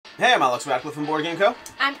Hey, I'm Alex Radcliffe from Board Game Co.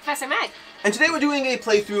 I'm Professor Meg. And today we're doing a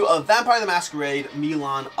playthrough of Vampire the Masquerade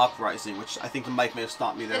Milan Uprising, which I think the mic may have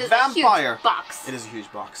stopped me there. It is Vampire. a huge box. It is a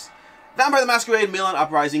huge box. Vampire the Masquerade Milan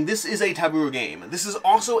Uprising. This is a Teburu game. This is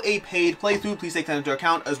also a paid playthrough. Please take that into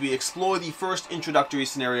account as we explore the first introductory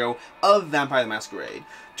scenario of Vampire the Masquerade.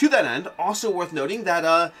 To that end, also worth noting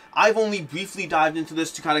that I've only briefly dived into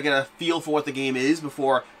this to kind of get a feel for what the game is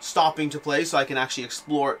before stopping to play so I can actually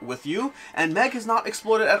explore it with you. And Meg has not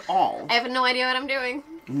explored it at all. I have no idea what I'm doing.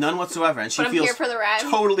 None whatsoever, and she But I'm feels here for the ride.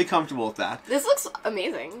 Totally comfortable with that. This looks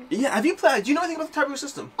amazing. Yeah, have you played? Do you know anything about the Teburu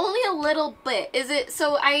system? Only a little bit. Is it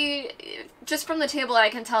so? Just from the table, I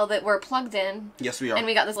can tell that we're plugged in. Yes, we are. And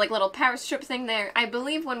we got this like little power strip thing there. I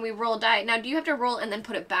believe when we roll die. Now, do you have to roll and then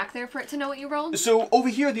put it back there for it to know what you rolled? So over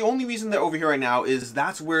here, the only reason they're over here right now is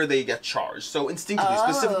that's where they get charged. So instinctively,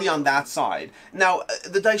 specifically on that side. Now,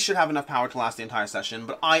 the dice should have enough power to last the entire session,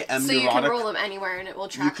 but I am neurotic. So you can roll them anywhere and it will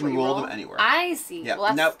track what you roll? You can roll them anywhere. I see. Yeah.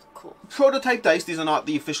 Well, that's now, cool. Prototype dice, these are not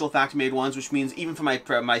the official fact-made ones, which means even for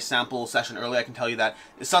my sample session earlier, I can tell you that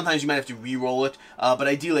sometimes you might have to re-roll it, but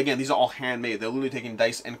ideally, again, these are all handmade. They're literally taking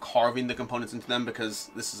dice and carving the components into them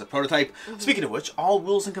because this is a prototype. Speaking of which, all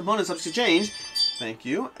rules and components subject to change. Thank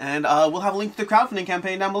you. And we'll have a link to the crowdfunding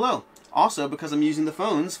campaign down below. Also, because I'm using the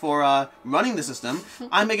phones for running the system,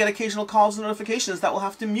 I may get occasional calls and notifications that we'll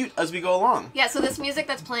have to mute as we go along. Yeah, so this music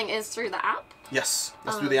that's playing is through the app? Yes,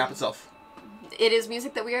 that's through the app itself. It is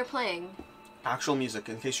music that we are playing. Actual music,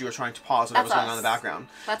 in case you were trying to pause whatever's going on in the background.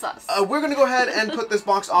 That's us. We're going to go ahead and put this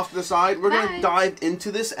box off to the side. We're going to dive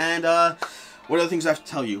into this, and what are the things I have to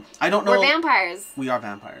tell you? I don't know. We're vampires. We are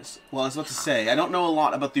vampires. Well, I was about to say, I don't know a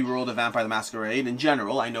lot about the world of Vampire the Masquerade in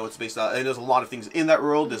general. I know it's based on, there's a lot of things in that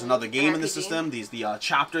world. There's another game in the system. There's the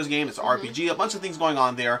chapters game. It's RPG. A bunch of things going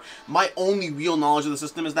on there. My only real knowledge of the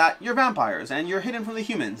system is that you're vampires, and you're hidden from the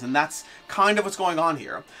humans, and that's kind of what's going on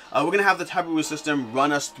here. We're going to have the Teburu system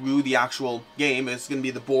run us through the actual game. It's going to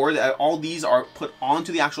be the board. All these are put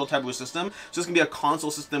onto the actual Teburu system. So it's going to be a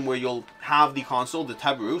console system where you'll have the console, the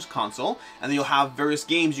Teburu's console, and then you'll have various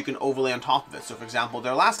games you can overlay on top of it. So for example,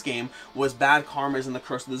 their last game was Bad Karmas and the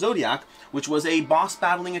Curse of the Zodiac, which was a boss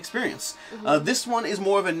battling experience. This one is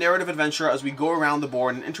more of a narrative adventure as we go around the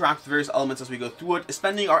board and interact with various elements as we go through it,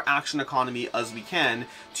 spending our action economy as we can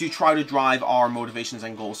to try to drive our motivations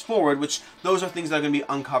and goals forward, which those are things that are going to be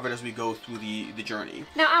uncovered as we go through the journey.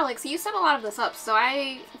 Now, Alex, you set a lot of this up, so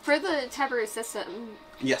for the Teburu system,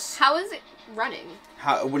 yes. How is it running?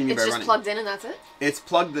 What do you mean by running? It's just plugged in and that's it? It's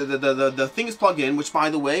plugged, the thing is plugged in, which by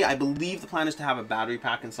the way, I believe the plan is to have a battery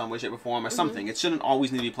pack in some way, shape, or form, or something. It shouldn't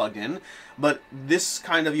always need to be plugged in, but this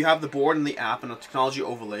kind of, you have the board and the app and the technology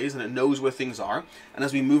overlays, and it knows where things are, and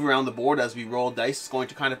as we move around the board, as we roll dice, it's going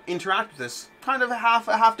to kind of interact with this kind of a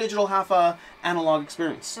half digital, half analog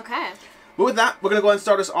experience. Okay. But with that, we're going to go ahead and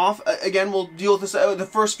start us off. Again, we'll deal with this, the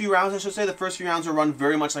first few rounds, I should say. The first few rounds will run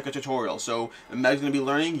very much like a tutorial. So Meg's going to be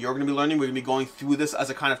learning, you're going to be learning, we're going to be going through this as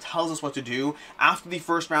it kind of tells us what to do. After the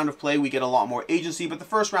first round of play, we get a lot more agency, but the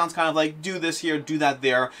first round's kind of like, do this here, do that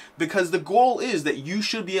there, because the goal is that you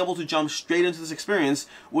should be able to jump straight into this experience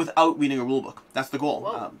without reading a rulebook. That's the goal.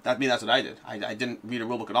 That's what I did. I didn't read a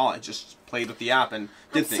rulebook at all. I just played with the app and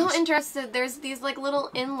did things. I'm so interested. There's these like little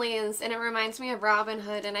inlays, and it reminds me of Robin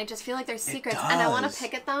Hood, and I just feel like there's secrets, and I want to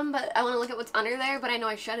pick at them, but I want to look at what's under there, but I know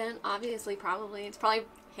I shouldn't. Obviously, probably. It's probably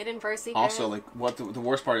hidden for a secret. Also, like, what the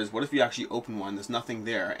worst part is, what if you actually open one, there's nothing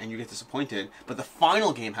there, and you get disappointed, but the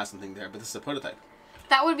final game has something there, but this is a prototype?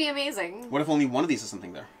 That would be amazing. What if only one of these has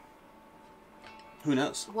something there? Who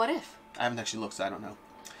knows? What if? I haven't actually looked, so I don't know.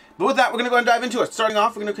 But with that, we're going to go and dive into it. Starting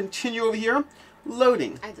off, we're going to continue over here.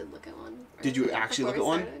 Loading. I did look at one. Did you actually look at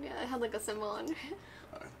one? Yeah, I had like a symbol on it.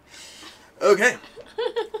 Okay.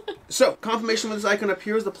 So, confirmation when this icon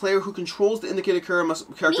appears, the player who controls the indicated character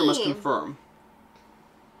must confirm.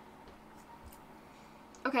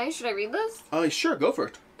 Okay, should I read this? Sure, go for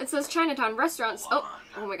it. It says Chinatown restaurants. Oh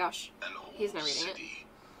my gosh. He's not reading it.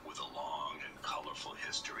 With a long and colorful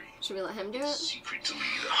history. Should we let him do it? Secretly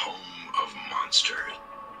the home of monsters.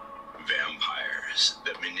 Vampires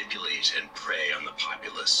that manipulate and prey on the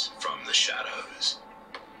populace from the shadows.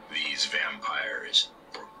 These vampires,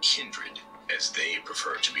 or kindred as they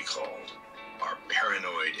prefer to be called, are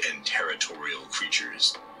paranoid and territorial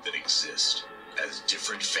creatures that exist as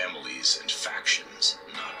different families and factions,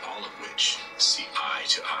 not all of which see eye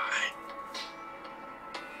to eye.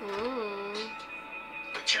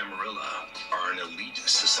 The Camarilla are an elite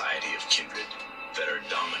society of kindred that are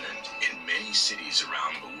dominant in many cities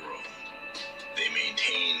around the world. They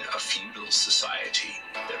maintain a feudal society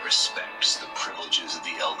that respects the privileges of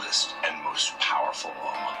the eldest and most powerful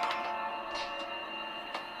among them.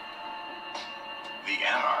 The The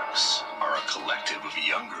Anarchs are a collective of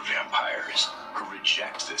younger vampires who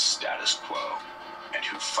reject this status quo and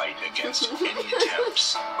who fight against any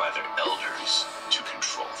attempts by their elders to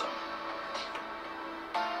control them.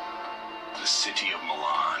 The city of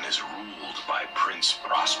Milan is ruled by Prince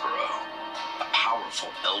Prospero, a powerful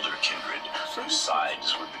elder kindred who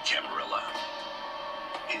sides with the Camarilla.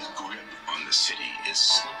 His grip on the city is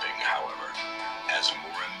slipping, however, as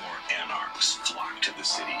more and more anarchs flock to the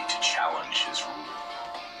city to challenge his rule.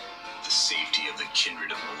 The safety of the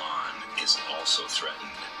kindred of Milan is also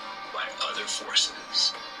threatened by other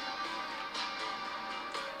forces.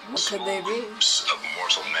 What could they be? Groups of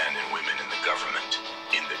mortal men and women in the government,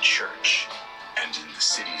 in the church, and in the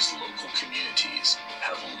city's local communities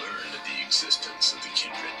have learned of the existence of the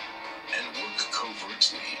kindred and work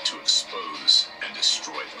covertly to expose and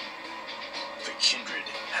destroy them. The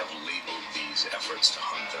kindred have labeled these efforts to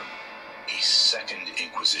hunt them a Second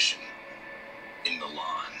Inquisition. In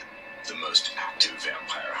Milan, the most active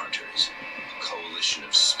vampire hunters, a coalition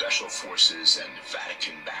of special forces and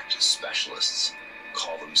Vatican-backed specialists,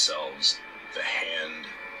 call themselves the Hand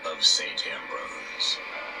of St. Ambrose.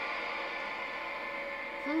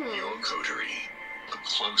 Your coterie, a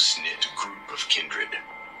close-knit group of kindred,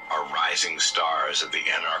 are rising stars of the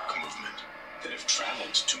Anarch movement that have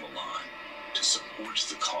traveled to Milan to support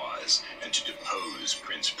the cause and to depose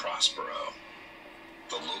Prince Prospero.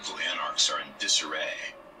 The local Anarchs are in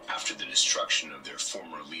disarray after the destruction of their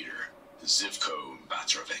former leader, Zivko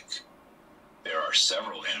Batrovic. There are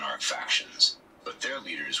several Anarch factions, but their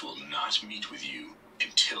leaders will not meet with you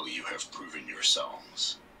until you have proven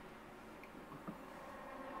yourselves.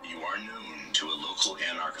 You are known to a local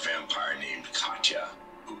Anarch vampire named Katya,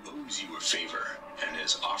 who owes you a favor and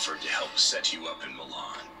has offered to help set you up in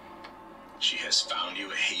Milan. She has found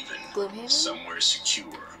you a haven, somewhere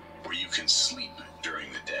secure, where you can sleep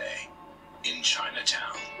during the day, in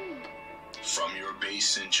Chinatown. From your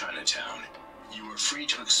base in Chinatown, you are free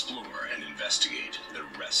to explore and investigate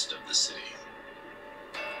the rest of the city.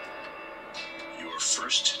 Your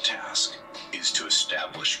first task is to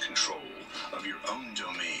establish control of your own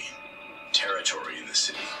domain, territory in the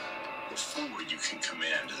city, before you can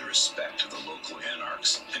command the respect of the local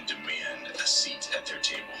Anarchs and demand a seat at their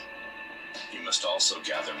table. You must also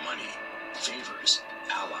gather money, favors,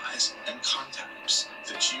 allies, and contacts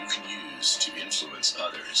that you can use to influence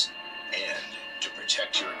others and to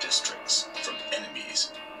protect your districts from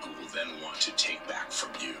enemies who will then want to take back from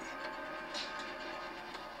you.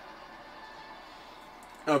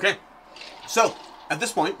 Okay, so at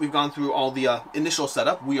this point, we've gone through all the initial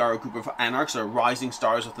setup. We are a group of anarchs, or rising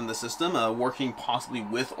stars within the system, working possibly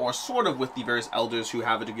with or sort of with the various elders who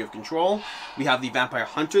have a degree of control. We have the vampire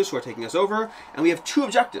hunters who are taking us over, and we have two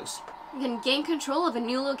objectives. You can gain control of a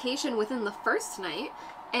new location within the first night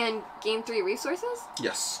and gain 3 resources?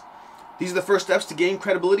 Yes. These are the first steps to gain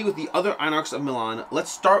credibility with the other anarchs of Milan.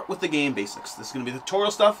 Let's start with the game basics. This is going to be the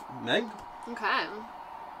tutorial stuff. Meg? Okay.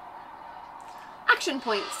 Action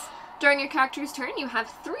points. During your character's turn, you have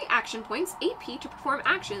 3 action points, AP, to perform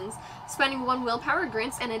actions. Spending 1 willpower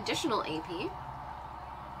grants an additional AP.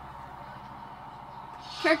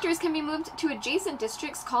 Characters can be moved to adjacent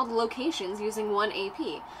districts called locations using 1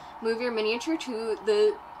 AP. Move your miniature to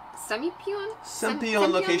the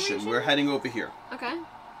Sempion location. Region? We're heading over here. Okay.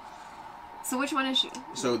 So which one is she?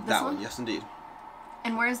 So this that one, yes indeed.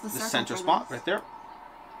 And where's the circle center for spot, this? right there.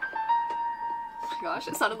 Gosh,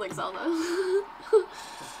 it sounded like Zelda.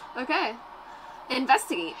 Okay.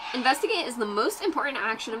 Investigate. Investigate is the most important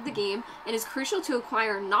action of the game and is crucial to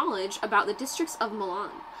acquire knowledge about the districts of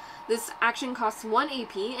Milan. This action costs 1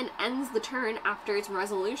 AP and ends the turn after its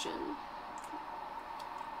resolution.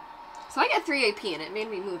 So I get 3 AP and it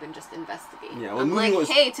made me move and just investigate. Yeah, well, I'm like,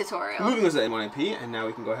 hey, tutorial. Moving was at 1 AP, and now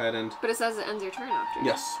we can go ahead and... But it says it ends your turn after.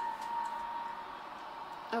 Yes.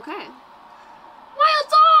 Okay. Wild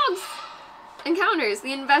dogs! Encounters.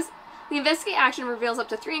 The investigate action reveals up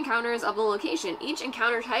to 3 encounters of the location. Each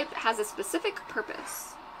encounter type has a specific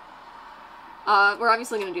purpose. We're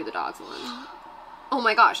obviously going to do the dogs one. Oh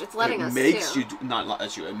my gosh, it's letting us you do, not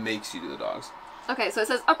let you, it makes you do the dogs. Okay, so it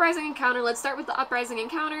says Uprising Encounter. Let's start with the Uprising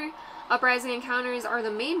Encounter. Uprising Encounters are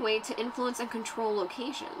the main way to influence and control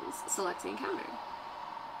locations. Select the encounter.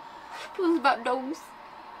 What's about dogs?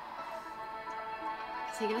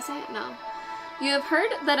 Is he going to say it? No. You have heard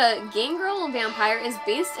that a gangrel vampire is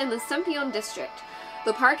based in the Sempion district.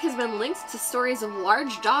 The park has been linked to stories of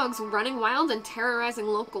large dogs running wild and terrorizing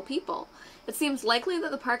local people. It seems likely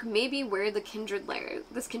that the park may be where this kindred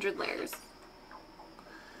lairs.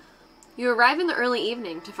 You arrive in the early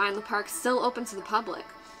evening to find the park still open to the public.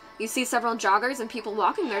 You see several joggers and people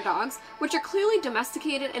walking their dogs, which are clearly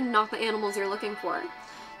domesticated and not the animals you're looking for.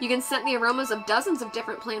 You can scent the aromas of dozens of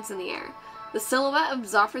different plants in the air. The silhouette of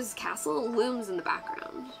Zofra's castle looms in the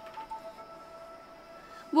background.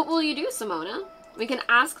 What will you do, Simona? We can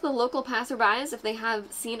ask the local passerbys if they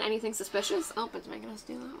have seen anything suspicious. Oh, it's making us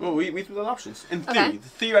do that. Well, we threw the options. In theory, the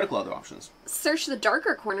theoretical other options. Search the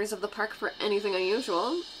darker corners of the park for anything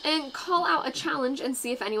unusual, and call out a challenge and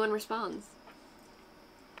see if anyone responds.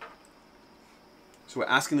 So we're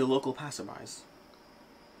asking the local passerbys.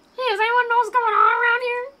 Hey, does anyone know what's going on around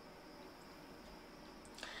here?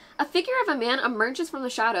 A figure of a man emerges from the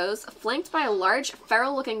shadows, flanked by large,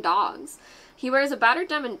 feral-looking dogs. He wears a battered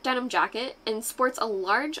denim jacket and sports a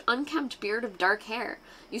large, unkempt beard of dark hair.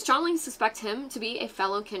 You strongly suspect him to be a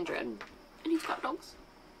fellow kindred. And he's got dogs.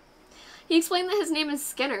 He explained that his name is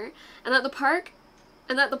Skinner, and that the park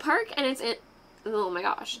and its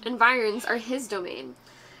environs are his domain.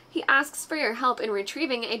 He asks for your help in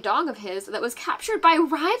retrieving a dog of his that was captured by a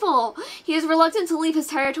rival. He is reluctant to leave his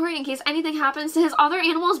territory in case anything happens to his other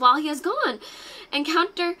animals while he is gone.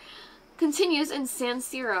 Encounter continues in San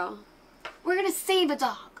Siro. We're gonna save a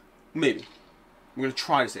dog. Maybe. We're gonna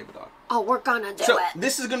try to save a dog. Oh, we're gonna do it. So,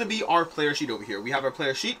 this is gonna be our player sheet over here. We have our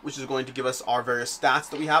player sheet, which is going to give us our various stats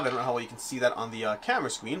that we have. I don't know how well you can see that on the camera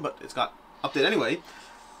screen, but it's got update anyway.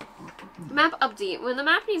 Map update. When the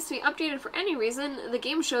map needs to be updated for any reason, the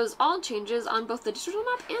game shows all changes on both the digital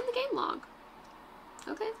map and the game log.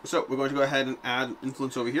 Okay. So, we're going to go ahead and add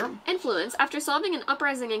influence over here. Influence. After solving an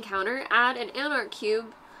Uprising encounter, add an Anarch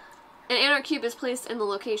cube. An Anarch cube is placed in the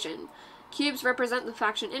location. Cubes represent the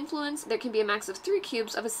faction influence. There can be a max of 3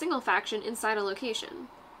 cubes of a single faction inside a location.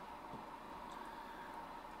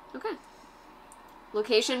 Okay.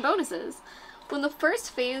 Location bonuses. When the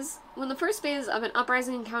first phase of an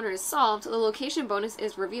Uprising encounter is solved, the location bonus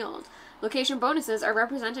is revealed. Location bonuses are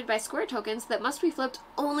represented by square tokens that must be flipped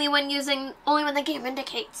only when the game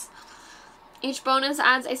indicates. Each bonus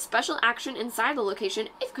adds a special action inside the location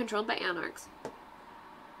if controlled by Anarchs.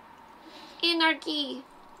 Anarchy.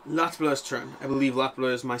 Latbla's turn. I believe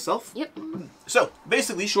Latbla is myself. Yep. So,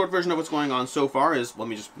 basically, short version of what's going on so far is, let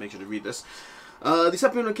me just make sure to read this. The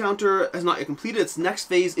Sepion encounter has not yet completed. Its next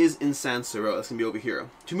phase is in San Siro. That's going to be over here.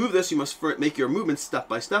 To move this, you must make your movements step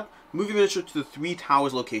by step. Move your miniature to the 3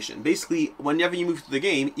 towers location. Basically, whenever you move through the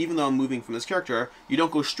game, even though I'm moving from this character, you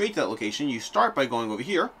don't go straight to that location. You start by going over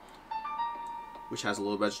here, which has a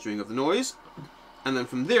little registering of the noise. And then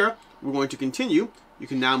from there, we're going to continue. You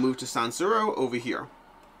can now move to San Siro over here.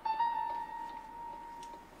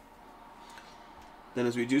 Then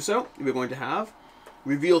as we do so, we're going to have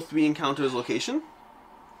reveal 3 encounters location.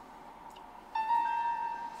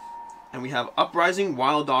 And we have Uprising,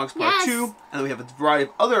 Wild Dogs Part 2. And then we have a variety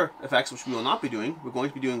of other effects, which we will not be doing. We're going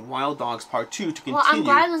to be doing Wild Dogs Part 2 to continue. Well, I'm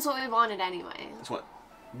glad that's what we wanted anyway. That's what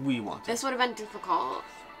we wanted. This would have been difficult.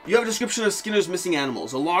 You have a description of Skinner's missing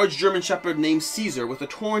animals. A large German Shepherd named Caesar with a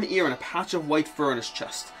torn ear and a patch of white fur on his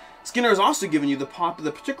chest. Skinner has also given you the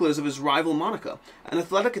particulars of his rival Monica, an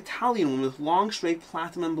athletic Italian woman with long, straight,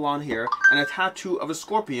 platinum blonde hair and a tattoo of a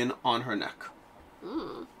scorpion on her neck.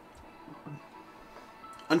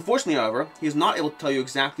 Unfortunately, however, he is not able to tell you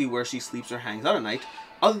exactly where she sleeps or hangs out at night,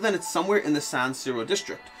 other than it's somewhere in the San Siro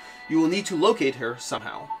district. You will need to locate her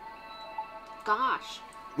somehow. Gosh.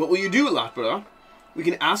 What will you do, Latbra? We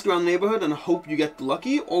can ask around the neighborhood and hope you get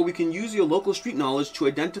lucky, or we can use your local street knowledge to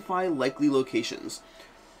identify likely locations.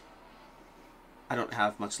 I don't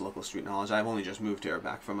have much local street knowledge. I've only just moved here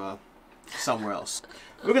back from somewhere else.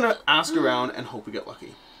 We're going to ask around and hope we get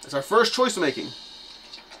lucky. It's our first choice we're making.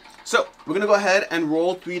 So, we're going to go ahead and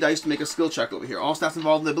roll 3 dice to make a skill check over here. All stats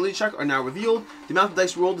involved in the ability check are now revealed. The amount of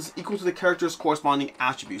dice rolled is equal to the character's corresponding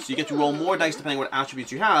attributes. So you get to roll more dice depending on what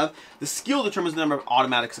attributes you have. The skill determines the number of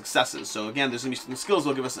automatic successes. So again, there's going to be some skills that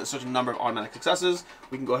will give us a certain number of automatic successes.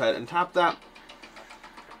 We can go ahead and tap that.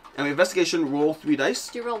 And we investigation, roll 3 dice.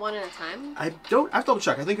 Do you roll 1 at a time? I have to double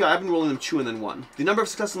check. I think I've been rolling them 2 and then 1. The number of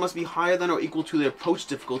successes must be higher than or equal to the approach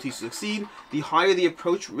difficulty to succeed. The higher the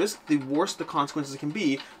approach risk, the worse the consequences can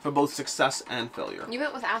be for both success and failure. You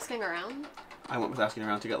went with asking around? I went with asking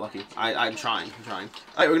around to get lucky. I'm trying. Alright,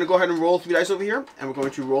 we're going to go ahead and roll 3 dice over here. And we're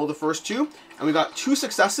going to roll the first 2. And we got 2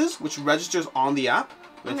 successes, which registers on the app.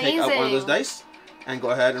 We're going to take out one of those dice. And go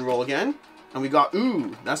ahead and roll again. And we got,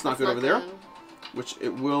 ooh, that's not good over there. Which it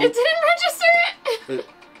will... It didn't register it!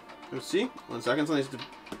 Let's see. 1 second. Let's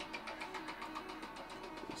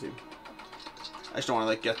see. I just don't want to,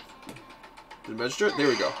 like, get the register. There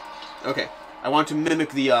we go. Okay. I want to mimic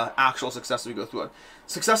the actual success as we go through it.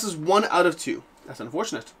 Success is 1 out of 2. That's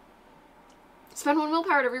unfortunate. Spend 1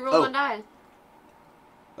 willpower to reroll 1 die.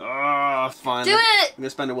 Ah, fine. Do it! I'm gonna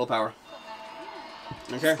spend a willpower.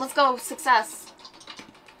 Okay. Let's go. Success.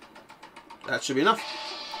 That should be enough.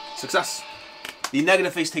 Success. The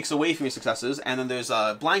negative face takes away from your successes, and then there's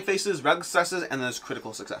blank faces, regular successes, and then there's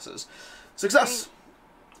critical successes. Success.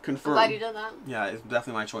 Confirm. I'm glad you did that. Yeah, it's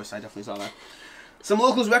definitely my choice. I definitely saw that. Some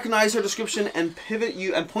locals recognize her description and pivot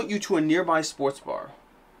you and point you to a nearby sports bar.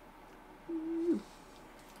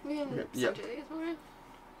 We can Yeah.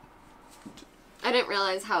 I didn't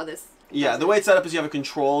realize how this. Yeah, the way it's set up is you have a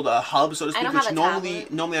controlled hub, so to speak, don't which have a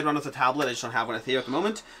normally I'd run with a tablet. I just don't have one here at the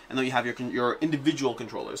moment. And then you have your individual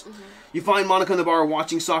controllers. You find Monica in the bar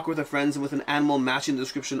watching soccer with her friends and with an animal matching the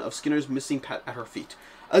description of Skinner's missing pet at her feet.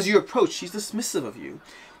 As you approach, she's dismissive of you.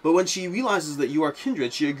 But when she realizes that you are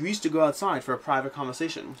kindred, she agrees to go outside for a private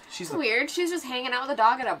conversation. It's weird. She's just hanging out with a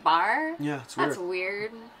dog at a bar. Yeah, it's weird. That's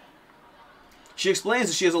weird. She explains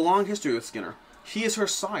that she has a long history with Skinner. He is her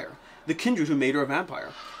sire, the kindred who made her a vampire.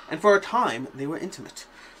 And for a time, they were intimate.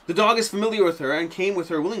 The dog is familiar with her and came with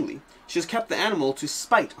her willingly. She has kept the animal to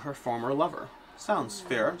spite her former lover. Sounds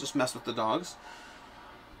fair. Just mess with the dogs.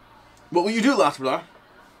 What will you do, Latblar?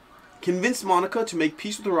 Convince Monica to make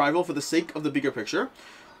peace with her rival for the sake of the bigger picture,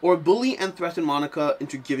 or bully and threaten Monica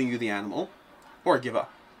into giving you the animal, or give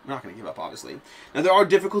up. We're not going to give up, obviously. Now, there are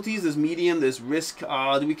difficulties. There's medium. There's risk.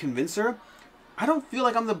 Do we convince her? I don't feel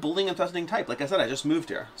like I'm the bullying and threatening type. Like I said, I just moved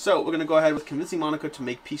here. So, we're going to go ahead with convincing Monica to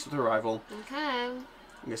make peace with her rival. Okay. I'm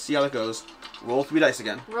going to see how that goes. Roll 3 dice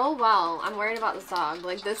again. Roll well. I'm worried about this dog.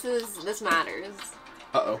 Like, this matters.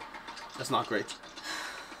 Uh-oh. That's not great.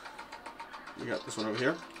 We got this one over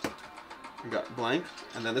here. We got blank.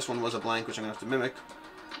 And then this one was a blank, which I'm going to have to mimic.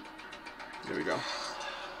 There we go.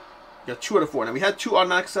 We got 2 out of 4. Now, we had 2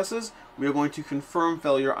 automatic successes. We are going to confirm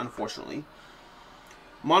failure, unfortunately.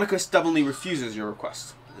 Monica stubbornly refuses your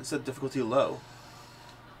request. It said difficulty low.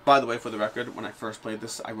 By the way, for the record, when I first played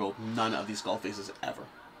this, I rolled none of these skull faces ever.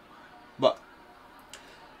 But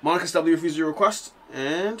Monica stubbornly refuses your request,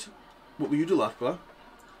 and what will you do, Latbula?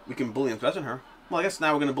 We can bully and threaten her. Well, I guess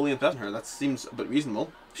now we're going to bully and threaten her. That seems a bit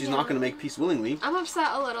reasonable. She's not going to make peace willingly. I'm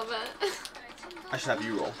upset a little bit. I should have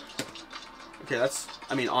you roll. Okay, that's,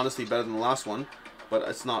 I mean, honestly better than the last one, but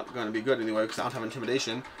it's not going to be good anyway because I don't have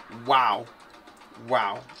intimidation. Wow.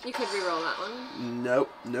 Wow. You could re-roll that one.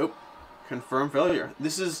 Nope. Nope. Confirm failure.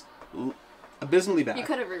 This is abysmally bad. You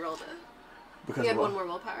could have re-rolled it. Because you had of what? 1 more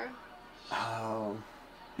willpower. Oh.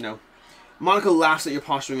 No. Monica laughs at your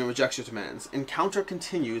posturing and rejects your demands. Encounter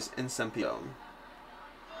continues in Sempione.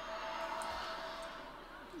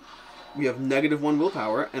 We have -1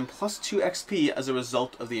 willpower and +2 XP as a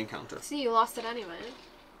result of the encounter. See, you lost it anyway.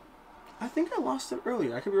 I think I lost it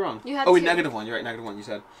earlier. I could be wrong. You had oh, wait, 2. -1. You're right, -1 you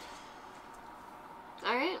said.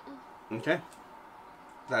 Alright. Okay.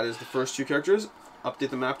 That is the first 2 characters. Update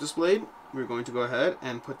the map displayed. We're going to go ahead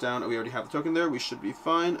and put down... Oh, we already have the token there. We should be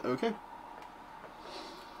fine. Okay.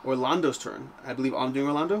 Orlando's turn. I believe I'm doing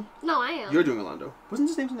Orlando? No, I am. You're doing Orlando. Wasn't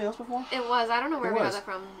his name something else before? It was. I don't know where It we got was. that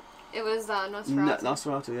from. It was Nosferatu.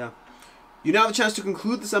 Nosferatu, yeah. You now have a chance to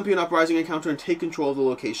conclude the Sempione Uprising encounter and take control of the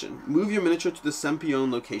location. Move your miniature to the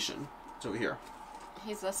Sempione location. It's over here.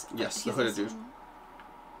 He's this. Yes, he's the hooded this dude. one.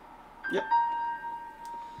 Yep.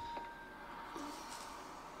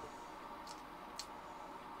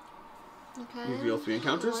 Okay. Reveal 3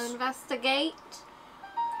 encounters. We'll investigate.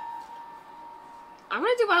 I'm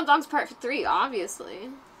gonna do Wild Dogs Part 3, obviously.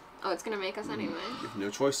 Oh, it's gonna make us anyway. You have no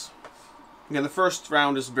choice. Again, the first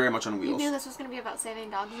round is very much on You wheels. knew this was gonna be about saving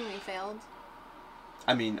dogs and we failed.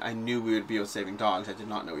 I mean, I knew we would be about saving dogs. I did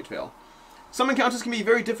not know we'd fail. Some encounters can be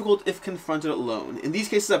very difficult if confronted alone. In these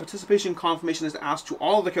cases, a participation confirmation is asked to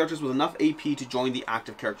all of the characters with enough AP to join the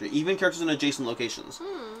active character, even characters in adjacent locations.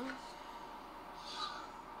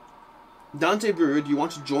 Dante Brewer, do you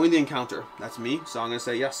want to join the encounter? That's me, so I'm going to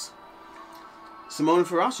say yes. Simone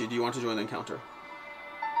Ferracci, do you want to join the encounter?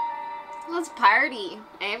 Let's party,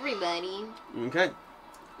 everybody. Okay.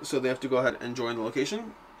 So they have to go ahead and join the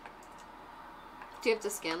location. Do you have to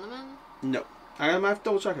scan them in? No. I might have to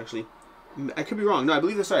double check, actually. I could be wrong. No, I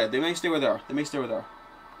believe that's right. They may stay where they are. They may stay where they are.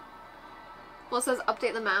 Well, it says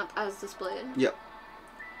update the map as displayed. Yep.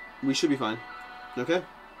 We should be fine. Okay?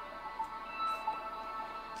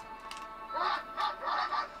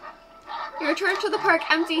 You return to the park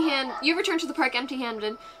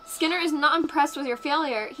empty-handed. Skinner is not impressed with your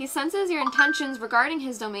failure. He senses your intentions regarding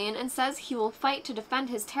his domain and says he will fight to defend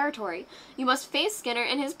his territory. You must face Skinner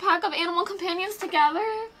and his pack of animal companions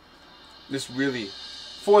together. This really,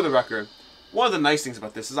 for the record, one of the nice things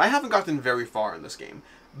about this is I haven't gotten very far in this game,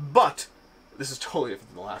 but this is totally different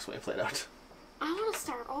than the last way I played out. I want to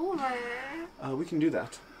start over. We can do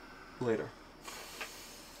that later.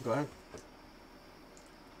 Go ahead.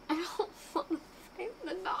 I don't want to fight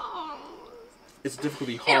the dogs. It's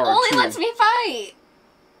difficulty hard. It only too. lets me fight.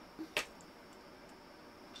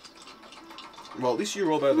 Well, at least you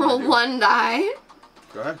roll better than I Roll do. 1 die.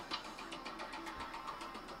 Go ahead.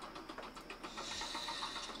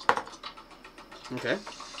 Okay.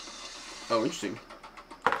 Oh, interesting.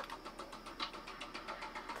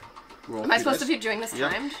 Roll Am I 2 supposed dice. to be doing this Yeah.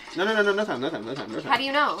 timed? No time. How do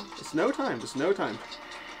you know? It's no time. It's no time.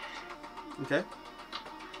 Okay.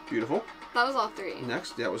 Beautiful. That was all 3.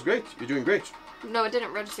 Next. That was great. You're doing great. No, it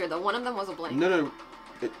didn't register though. One of them was a blank. No.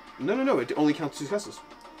 No. It only counts successes.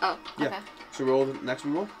 Oh, Yeah. okay. So roll the next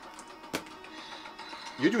roll.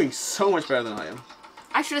 You're doing so much better than I am.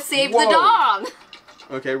 I should have saved Whoa. the dog.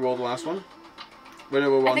 Okay, roll the last one. Wait, no,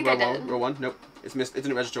 roll I one. think I Roll did. one. Roll one. Nope. It's missed. It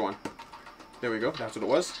didn't register 1. There we go. That's what it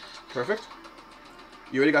was. Perfect.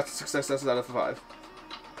 You already got the successes out of 5.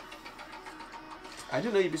 I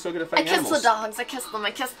didn't know you'd be so good at I fighting kissed animals. the dogs. I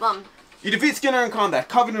kissed them. You defeat Skinner in combat.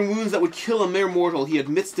 Covered in wounds that would kill a mere mortal, he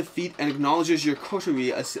admits defeat and acknowledges your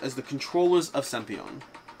coterie as the controllers of Sempion.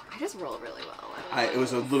 I just rolled really well. It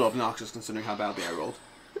was a little obnoxious considering how badly I rolled.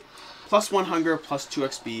 +1 hunger, +2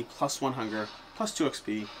 XP, +1 hunger, +2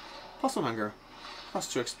 XP, +1 hunger,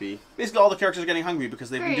 +2 XP. Basically all the characters are getting hungry because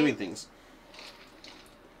they've been doing things.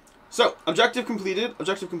 So, objective completed.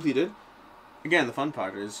 Objective completed. Again, the fun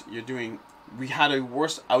part is we had a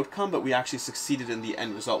worse outcome, but we actually succeeded in the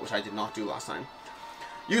end result, which I did not do last time.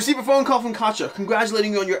 You receive a phone call from Katja,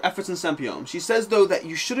 congratulating you on your efforts in Sempion. She says, though, that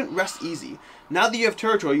you shouldn't rest easy. Now that you have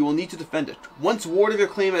territory, you will need to defend it. Once word of your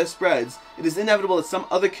claim spreads, it is inevitable that some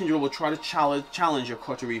other kindred will try to challenge your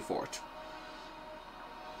coterie fort.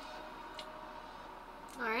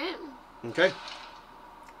 Alright. Okay.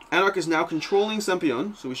 Anarch is now controlling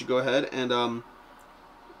Sempion, so we should go ahead and,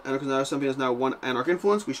 Sempion is now 1 Anarch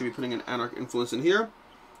influence. We should be putting an Anarch influence in here.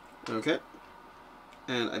 Okay.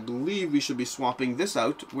 And I believe we should be swapping this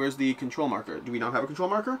out. Where's the control marker? Do we not have a control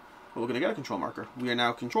marker? Well, we're going to get a control marker. We are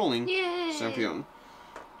now controlling Sempion.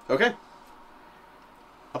 Okay.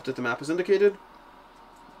 Update the map is indicated.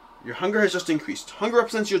 Your hunger has just increased. Hunger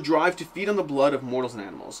represents your drive to feed on the blood of mortals and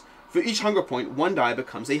animals. For each hunger point, 1 die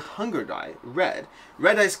becomes a hunger die, red.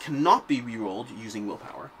 Red dice cannot be rerolled using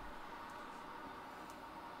willpower.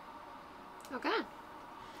 Okay.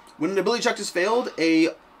 When an ability check is failed,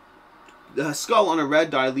 a skull on a red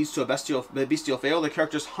die leads to a bestial fail. The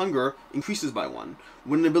character's hunger increases by 1.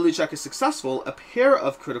 When an ability check is successful, a pair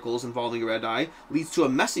of criticals involving a red die leads to a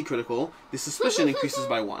messy critical. The suspicion increases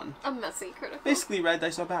by 1. A messy critical. Basically, red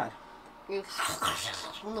dice are bad.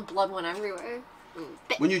 The blood went everywhere.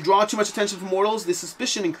 When you draw too much attention from mortals, the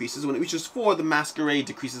suspicion increases. When it reaches 4, the Masquerade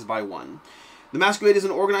decreases by 1. The Masquerade is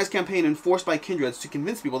an organized campaign enforced by kindreds to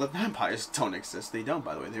convince people that vampires don't exist. They don't,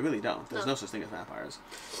 by the way. They really don't. There's no such thing as vampires.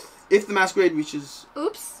 If the Masquerade reaches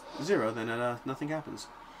 0, then nothing happens.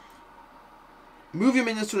 Move your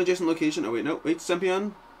minions to an adjacent location. Oh, wait,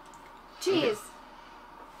 Sempion. Jeez.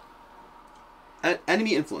 Okay.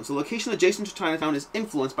 Enemy influence. The location adjacent to Chinatown is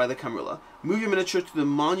influenced by the Camarilla. Move your miniature to the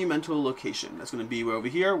monumental location. That's going to be over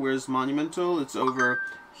here. Where's monumental? It's over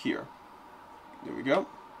here. There we go.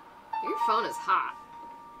 Your phone is hot.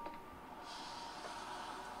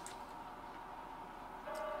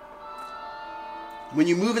 When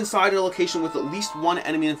you move inside a location with at least 1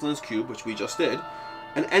 enemy influence cube, which we just did,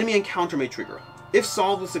 an enemy encounter may trigger. If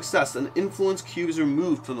solved with success, an influence cube is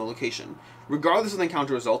removed from the location. Regardless of the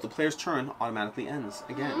encounter result, the player's turn automatically ends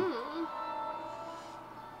again.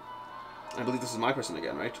 I believe this is my person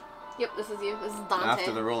again, right? Yep, this is you. This is Dante.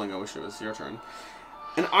 After the rolling, I wish it was your turn.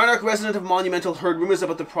 An Anarch resident of Monumental heard rumors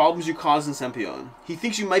about the problems you caused in Sempion. He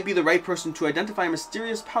thinks you might be the right person to identify a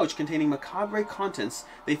mysterious pouch containing macabre contents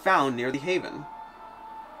they found near the Haven.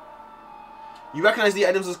 You recognize the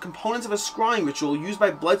items as components of a scrying ritual used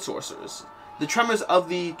by blood sorcerers. The tremors of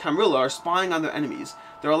the Camarilla are spying on their enemies.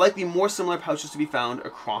 There are likely more similar pouches to be found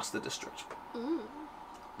across the district.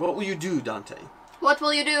 What will you do, Dante? What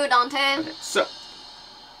will you do, Dante? Okay, so,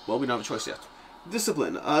 well, we don't have a choice yet.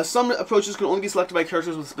 Discipline. Some approaches can only be selected by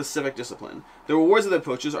characters with specific discipline. The rewards of the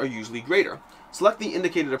approaches are usually greater. Select the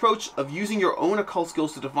indicated approach of using your own occult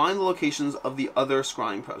skills to divine the locations of the other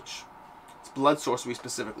scrying pouch. It's blood sorcery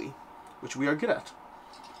specifically, which we are good at.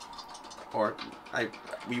 Or,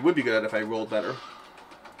 we would be good at if I rolled better.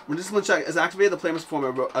 When discipline check is activated, the player must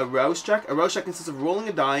perform a rouse check. A rouse check consists of rolling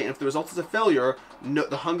a die, and if the result is a failure,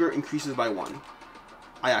 the hunger increases by 1.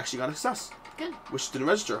 I actually got a success. Good. Which didn't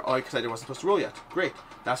register. Oh, because I wasn't supposed to roll yet. Great.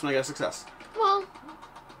 That's when I got a success. Well.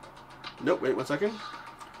 Nope, wait 1 second.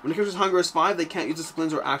 When a character's hunger is 5, they can't use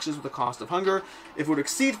disciplines or actions with the cost of hunger. If it would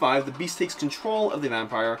exceed 5, the beast takes control of the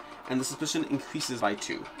vampire, and the suspicion increases by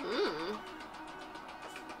 2.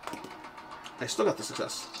 I still got the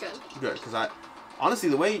success. Good. Good, because honestly,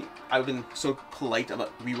 the way I've been so polite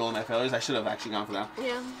about re-rolling my failures, I should have actually gone for that.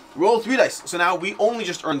 Yeah. Roll 3 dice. So now we only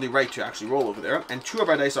just earned the right to actually roll over there, and 2 of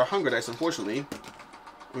our dice are hunger dice, unfortunately.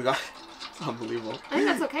 We got... It's unbelievable. I think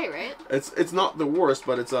that's okay, right? It's not the worst,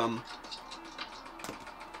 but it's, Whoa,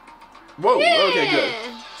 yeah! Okay, good.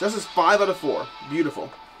 So this is 5 out of 4.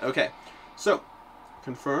 Beautiful. Okay, so,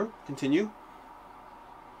 confirm, continue.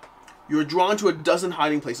 You're drawn to a dozen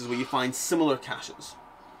hiding places where you find similar caches.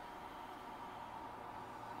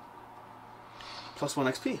 +1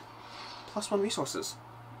 XP. +1 resources.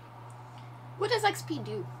 What does XP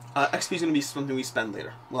do? XP is going to be something we spend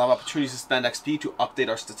later. We'll have opportunities to spend XP to update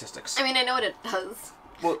our statistics. I mean, I know what it does.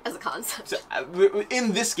 Well, as a concept. So,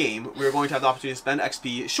 in this game, we're going to have the opportunity to spend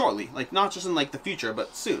XP shortly. Like, not just in, like, the future,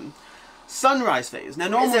 but soon. Sunrise phase. Now,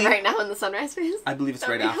 normally... Is it right now in the sunrise phase? I believe it's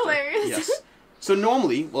That'd right be after. Hilarious. Yes. So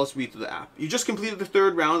normally, well, let's read through the app. You just completed the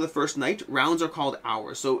 3rd round of the first night. Rounds are called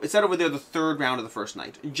hours. So it said over there the 3rd round of the first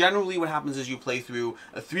night. Generally, what happens is you play through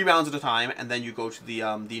 3 rounds at a time, and then you go to the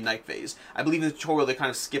night phase. I believe in the tutorial they kind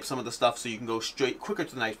of skip some of the stuff so you can go straight quicker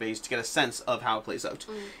to the night phase to get a sense of how it plays out.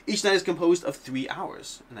 Each night is composed of 3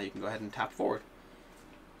 hours. And now you can go ahead and tap forward.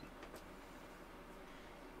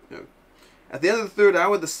 At the end of the 3rd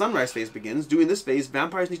hour, the sunrise phase begins. During this phase,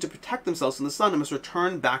 vampires need to protect themselves from the sun and must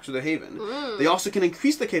return back to their haven. They also can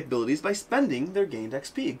increase their capabilities by spending their gained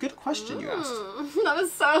XP. Good question you asked. That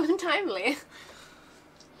was so timely.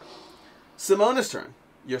 Simona's turn.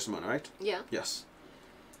 You're Simona, right? Yeah. Yes.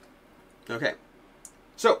 Okay.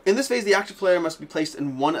 So, in this phase, the active player must be placed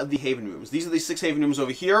in one of the haven rooms. These are the 6 haven rooms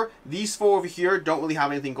over here. These 4 over here don't really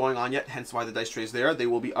have anything going on yet, hence why the dice tray is there. They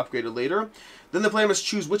will be upgraded later. Then the player must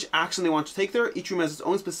choose which action they want to take there. Each room has its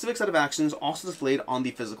own specific set of actions, also displayed on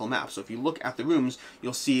the physical map. So if you look at the rooms,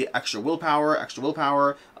 you'll see extra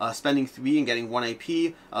willpower, spending 3 and getting 1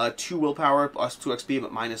 AP, 2 willpower plus 2 XP,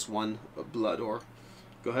 but -1 blood. Or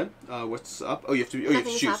go ahead. What's up? Oh, you have to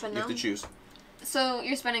choose. You have to choose. So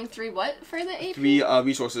you're spending 3 what for the AP? 3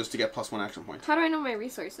 resources to get +1 action point. How do I know my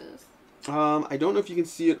resources? I don't know if you can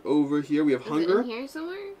see it over here. We have hunger. Is it in here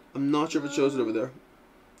somewhere? I'm not sure if it shows it over there.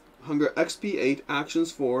 Hunger XP 8,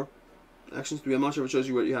 actions 4, actions 3. I'm not sure if it shows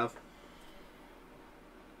you what you have.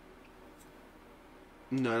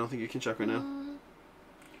 No, I don't think you can check right now.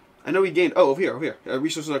 I know we gained. Oh, over here.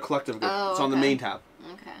 Resources are collective. Oh, it's on the main tab.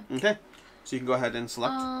 Okay. Okay. So you can go ahead and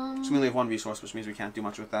select. So we only have 1 resource, which means we can't do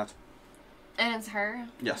much with that. And it's her?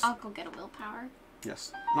 Yes. I'll go get a willpower.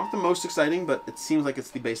 Yes. Not the most exciting, but it seems like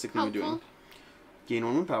it's the basic thing we're doing. Gain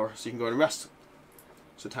 1 willpower, so you can go ahead and rest.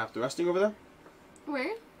 So tap the resting over there.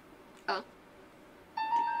 Where? Oh.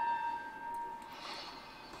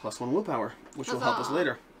 +1 willpower, which will help us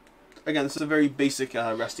later. Again, this is a very basic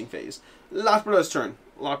resting phase. Latbra's turn.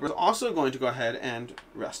 Latbra's also going to go ahead and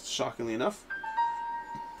rest, shockingly enough.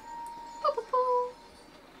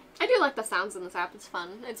 I do like the sounds in this app. It's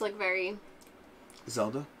fun. It's like very...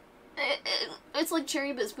 Zelda? It's like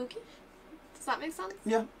cherry but spooky. Does that make sense?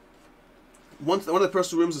 Yeah. One of the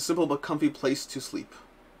personal rooms is a simple but comfy place to sleep.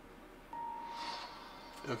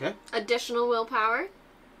 Okay. Additional willpower.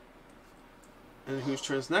 And whose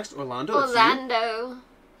turn is next? Orlando. Orlando.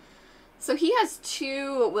 So he has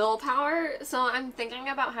 2 willpower, so I'm thinking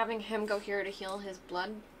about having him go here to heal his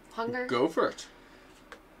blood hunger. Go for it.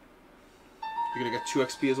 You're going to get 2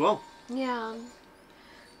 XP as well. Yeah.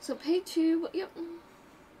 So pay 2... Yep.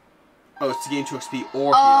 Oh, it's to gain 2 XP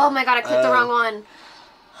or Oh heal. my god, I clicked the wrong one.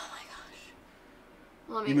 Oh my gosh.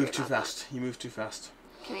 Let me you move too fast. You move too fast.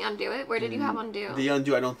 Can we undo it? Where did you have undo? The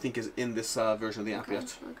undo I don't think is in this version of the app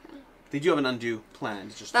yet. Okay. They do have an undo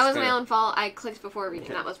planned. Just that was my own fault. I clicked before reading.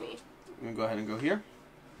 Okay. That was me. I'm going to go ahead and go here.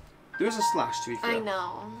 There's a slash to be fair. I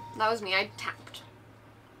know. That was me. I tapped.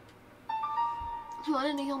 I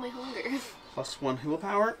wanted to heal my hunger. +1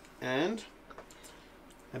 willpower, and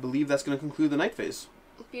I believe that's going to conclude the night phase.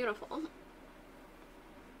 Beautiful.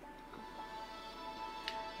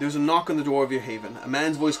 There's a knock on the door of your haven. A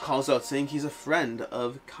man's voice calls out saying he's a friend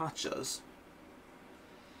of Katja's.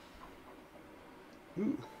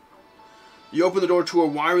 Ooh. You open the door to a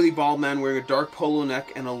wirily bald man wearing a dark polo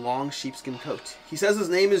neck and a long sheepskin coat. He says his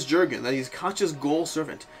name is Jurgen, that he's Katja's goal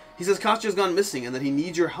servant. He says Katja's gone missing and that he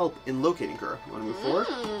needs your help in locating her. You want to move forward?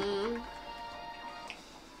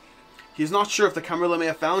 He is not sure if the Camarilla may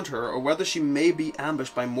have found her or whether she may be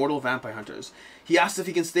ambushed by mortal vampire hunters. He asks if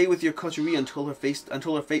he can stay with your coterie until her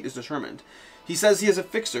fate is determined. He says he is a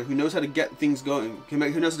fixer who knows how to get things going, who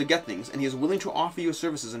knows how to get things, and he is willing to offer you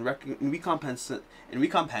services in recompense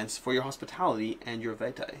for your hospitality and your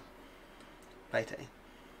vitae.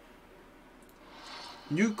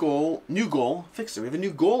 New goal, fix it. We have a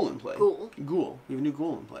new goal in play. Ghoul. We have a new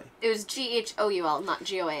goal in play. It was Ghoul, not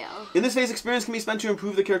Goal. In this phase, experience can be spent to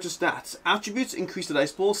improve the character's stats. Attributes increase the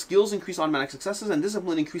dice pool, skills increase automatic successes, and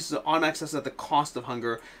discipline increases the automatic success at the cost of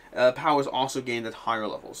hunger. Powers also gained at higher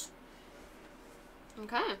levels.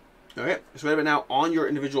 Okay. Okay, so right about now, on your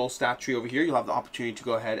individual stat tree over here, you'll have the opportunity to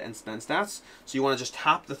go ahead and spend stats. So you want to just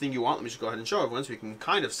tap the thing you want. Let me just go ahead and show everyone so we can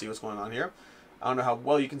kind of see what's going on here. I don't know how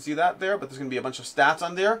well you can see that there, but there's going to be a bunch of stats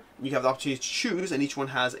on there. You have the opportunity to choose, and each one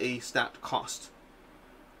has a stat cost.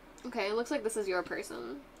 Okay, it looks like this is your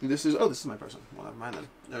person. This is my person. Well, never mind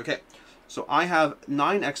then. Okay, so I have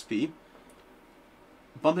 9 XP.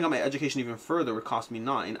 Bumping up my education even further would cost me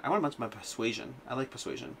 9. I want to bump my persuasion. I like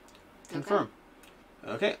persuasion. Confirm.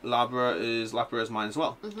 Okay, Labra is mine as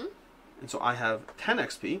well. And so I have 10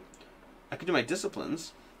 XP. I could do my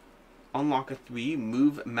disciplines. Unlock a 3,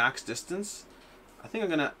 move max distance. I think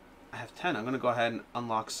I have 10. I'm gonna go ahead and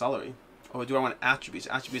unlock celery. Oh, do I want attributes?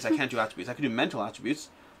 Attributes, I can't do attributes. I can do mental attributes,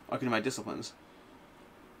 or I can do my disciplines.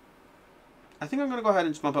 I think I'm gonna go ahead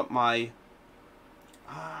and just bump up my,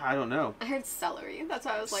 I don't know. I heard celery. That's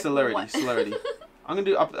why I was like, celerity, what? Celerity. I'm gonna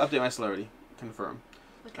do update my celerity. Confirm.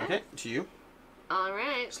 Okay, to you.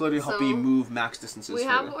 Alright. Celerity will help me move max distances. We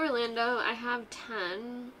have Orlando. I have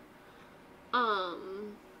 10.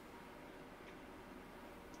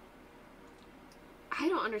 I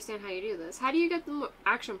don't understand how you do this. How do you get the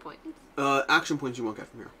action points? Action points you won't get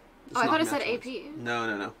from here. I thought it said AP.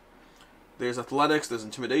 No. There's athletics, there's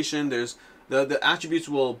intimidation, there's... The attributes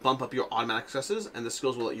will bump up your automatic successes, and the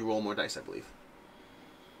skills will let you roll more dice, I believe.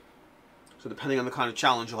 So depending on the kind of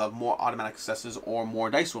challenge, you'll have more automatic successes or more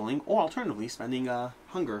dice rolling, or alternatively, spending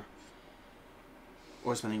hunger.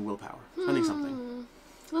 Or spending willpower. Spending something.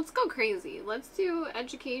 Let's go crazy. Let's do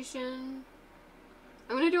education...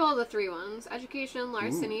 I'm gonna do all the 3 ones. Education,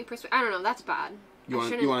 larceny, I don't know, that's bad. You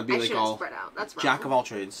want to be like all spread out. That's wrong. jack of all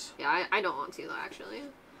trades. Yeah, I don't want to though, actually.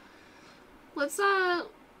 Let's oh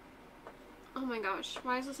my gosh,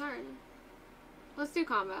 why is this hard? Let's do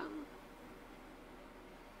combat.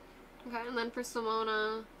 Okay, and then for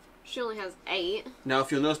Simona, she only has 8. Now,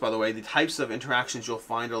 if you'll notice, by the way, the types of interactions you'll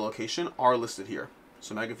find at a location are listed here.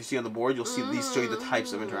 So, Meg, if you see on the board, you'll see these show you the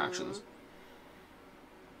types of interactions.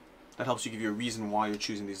 That helps you give you a reason why you're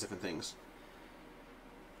choosing these different things.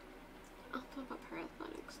 I'll talk about her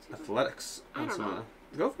athletics too. Athletics. I don't know.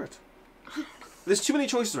 Go for it. There's too many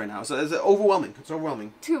choices right now, so it's overwhelming. It's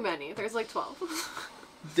overwhelming. Too many. There's like 12.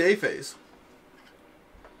 Day phase.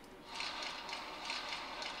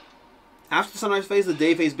 After the sunrise phase, the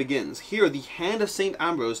day phase begins. Here, the Hand of St.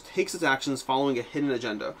 Ambrose takes its actions following a hidden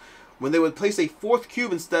agenda. When they would place a 4th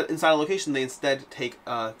cube inside a location, they instead take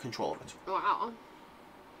control of it. Wow.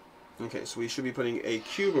 Okay, so we should be putting a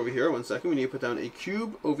cube over here. 1 second. We need to put down a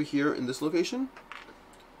cube over here in this location.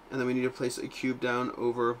 And then we need to place a cube down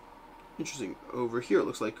over... Interesting. Over here, it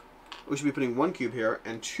looks like. We should be putting 1 cube here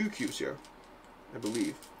and 2 cubes here, I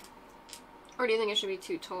believe. Or do you think it should be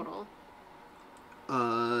 2 total?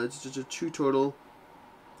 It's just a 2 total.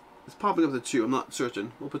 It's popping up to 2. I'm not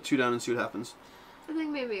certain. We'll put 2 down and see what happens. I think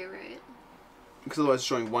maybe you're right. Because otherwise it's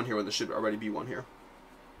showing 1 here when there should already be 1 here.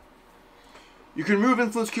 You can remove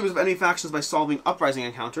influence cubes of any factions by solving Uprising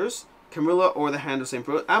encounters, Camarilla or the Hand of St.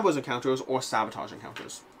 Ambrose encounters, or Sabotage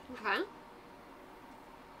encounters. Okay.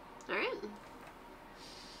 Alright.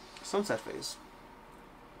 Sunset phase.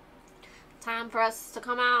 Time for us to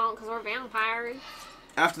come out, because we're vampires.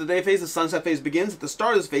 After the day phase, the sunset phase begins. At the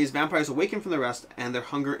start of this phase, vampires awaken from their rest, and their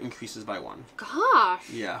hunger increases by 1. Gosh!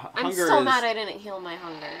 Yeah, I'm so mad I didn't heal my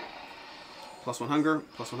hunger. +1 hunger,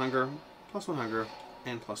 +1 hunger, +1 hunger,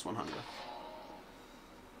 and +1 hunger.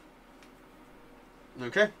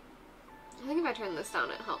 Okay. I think if I turn this down,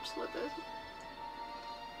 it helps with this.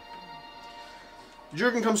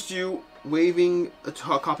 Jurgen comes to you waving a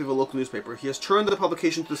copy of a local newspaper. He has turned the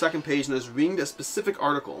publication to the 2nd page and has ringed a specific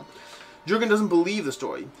article. Jurgen doesn't believe the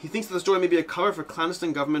story. He thinks that the story may be a cover for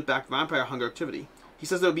clandestine government-backed vampire hunger activity. He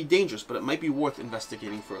says that it would be dangerous, but it might be worth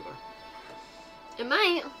investigating further. It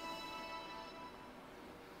might.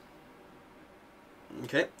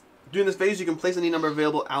 Okay. During this phase, you can place any number of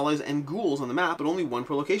available allies and ghouls on the map, but only 1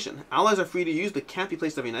 per location. Allies are free to use, but can't be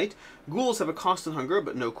placed every night. Ghouls have a cost in hunger,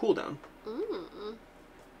 but no cooldown.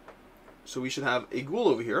 So we should have a ghoul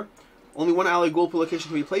over here. Only 1 ally ghoul per location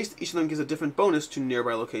can be placed. Each of them gives a different bonus to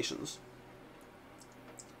nearby locations.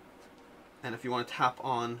 And if you want to tap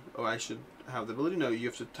on... Oh, I should have the ability? No, you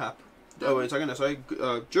have to tap... Oh, wait a second. Sorry.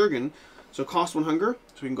 Jurgen. So cost 1 hunger.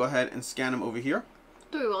 So we can go ahead and scan him over here.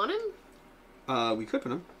 Do we want him? We could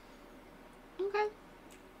put him. Okay.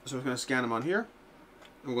 So we're going to scan him on here.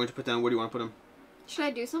 And we're going to put down... Where do you want to put him? Should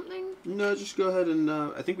I do something? No, just go ahead and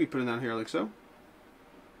I think we put it down here like so.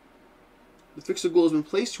 The fixer goal has been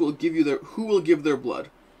placed. Who will give their blood?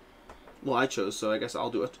 Well, I chose, so I guess I'll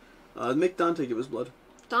do it. Make Dante give his blood.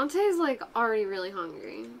 Dante's like already really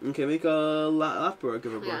hungry. Okay, make Lapra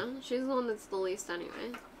give her blood. Yeah, she's the one that's the least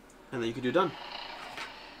anyway. And then you can do done.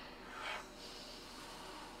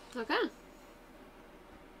 Okay.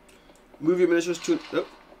 Move your miniatures to... Oh,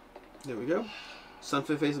 there we go.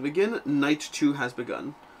 Sunset phase will begin. Night 2 has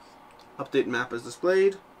begun. Update map is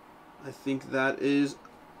displayed. I think that is...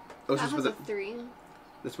 Oh, that has a 3.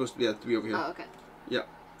 That's supposed to be 3 over here. Oh, okay. Yeah.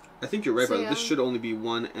 I think you're right, So, but yeah. this should only be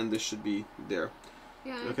 1 and this should be there.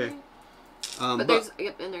 Yeah. Okay. But there's...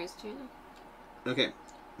 Yep, and there's 2 now. Okay.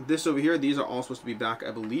 This over here, these are all supposed to be back,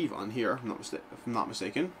 I believe, on here, if I'm not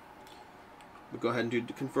mistaken. But go ahead and do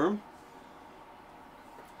confirm.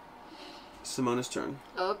 Simona's turn.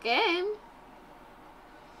 Okay.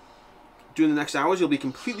 During the next hours, you'll be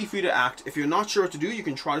completely free to act. If you're not sure what to do, you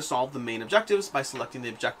can try to solve the main objectives by selecting the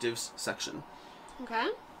objectives section. Okay.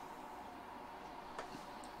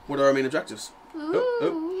 What are our main objectives?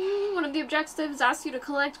 Ooh, One of the objectives asks you to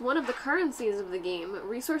collect one of the currencies of the game.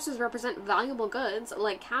 Resources represent valuable goods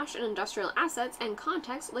like cash and industrial assets, and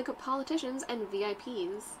context like politicians and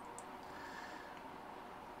VIPs.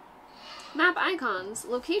 Map icons.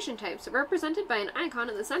 Location types, represented by an icon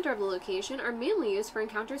at the center of the location, are mainly used for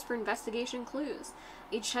encounters for investigation clues.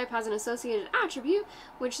 Each type has an associated attribute,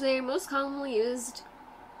 which they are most commonly used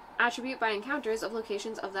attribute by encounters of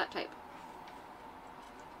locations of that type.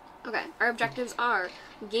 Okay, our objectives are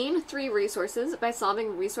gain 3 resources by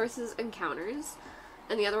solving resources encounters.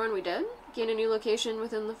 And the other one we did. Gain a new location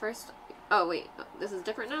within the first... Oh, wait. This is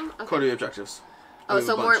different now? Okay. Quarterly objectives. Oh,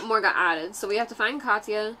 so more got added. So we have to find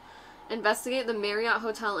Katya, investigate the Marriott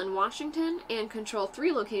Hotel in Washington, and control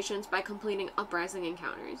 3 locations by completing Uprising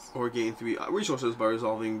encounters. Or gain 3 resources by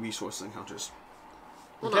resolving resource encounters.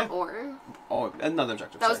 Well, okay. not or. Oh, another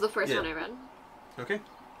objective. That was the first one I read. Okay.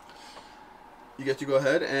 You get to go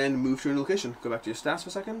ahead and move to a new location. Go back to your stats for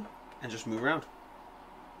a second, and just move around.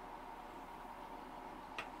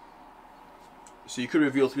 So you could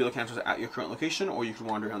reveal 3 encounters at your current location, or you can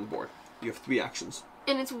wander around the board. You have 3 actions.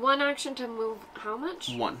 And it's 1 action to move how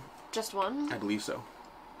much? 1. Just 1? I believe so.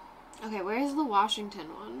 Okay, where is the Washington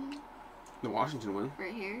one? The Washington one?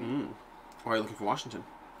 Right here. Why are you looking for Washington?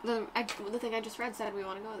 The thing I just read said we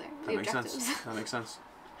want to go there. That makes sense. That makes sense.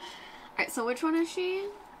 Alright, so which one is she?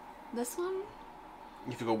 This one?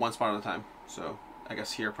 You have to go 1 spot at a time. So, I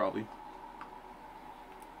guess here probably.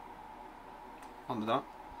 On the dot.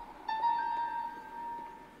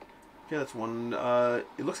 Okay, that's 1.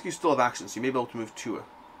 It looks like you still have action, so you may be able to move to it.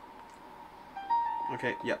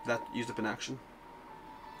 Okay, yep, that used up an action.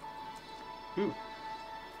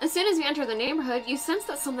 As soon as you enter the neighborhood, you sense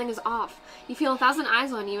that something is off. You feel 1,000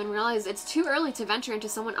 eyes on you and realize it's too early to venture into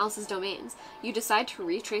someone else's domains. You decide to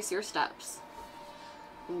retrace your steps.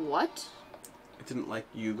 What? It didn't like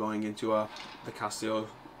you going into the Castillo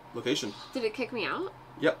location. Did it kick me out?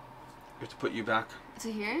 Yep. We have to put you back.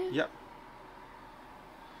 To here? Yep.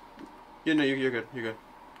 Yeah, no, you're good. You're good.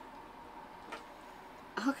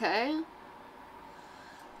 Okay.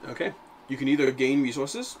 Okay. You can either gain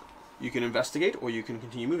resources, you can investigate, or you can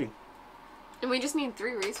continue moving. And we just need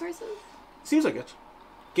 3 resources? Seems like it.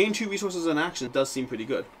 Gain 2 resources in action does seem pretty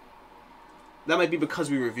good. That might be because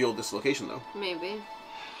we revealed this location, though. Maybe.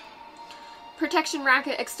 Protection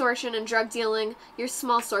racket, extortion, and drug dealing. Your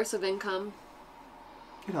small source of income.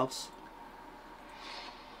 It helps.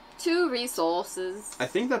 2 resources. I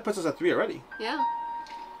think that puts us at 3 already. Yeah.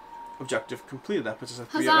 Objective completed. That puts us at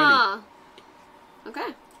 3 Huzzah! already.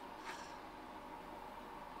 Okay.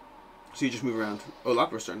 So you just move around. Oh,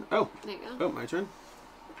 Lapra's turn. Oh. There you go. Oh, my turn.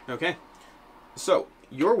 Okay. So,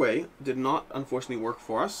 your way did not, unfortunately, work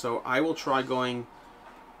for us, so I will try going...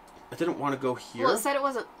 I didn't want to go here. Well, it said it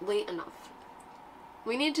wasn't late enough.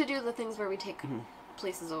 We need to do the things where we take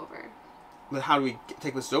places over. But how do we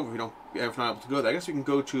take this over if we're not able to go there? I guess we can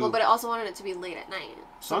go to... Well, but it also wanted it to be late at night.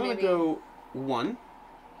 So I'm going to go 1.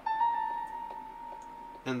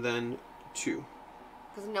 And then 2.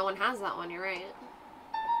 Because no one has that one, you're right.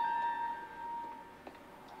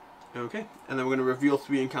 Okay. And then we're going to reveal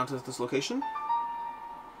 3 encounters at this location.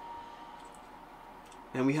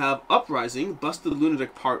 And we have Uprising, Busted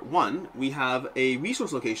Lunatic Part 1. We have a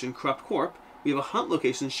resource location, Corrupt Corp. We have a hunt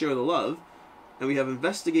location, Share the Love. And we have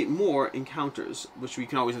Investigate More Encounters, which we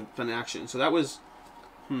can always spend in action. So that was...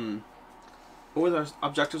 What were our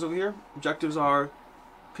objectives over here? Objectives are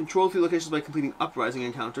control 3 locations by completing Uprising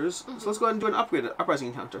encounters. So let's go ahead and do an Uprising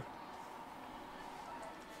encounter.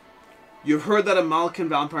 You've heard that a Malcan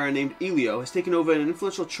vampire named Elio has taken over an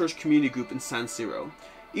influential church community group in San Siro.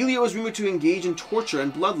 Elio is rumored to engage in torture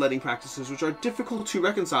and bloodletting practices which are difficult to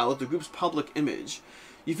reconcile with the group's public image.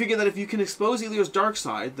 You figure that if you can expose Elio's dark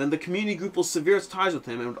side, then the community group will sever its ties with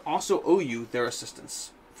him and would also owe you their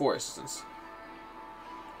assistance. What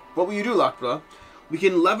will you do, Lakbra? We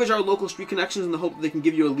can leverage our local street connections in the hope that they can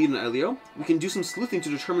give you a lead on Elio. We can do some sleuthing to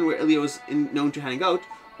determine where Elio is known to hang out,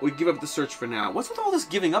 or we give up the search for now. What's with all this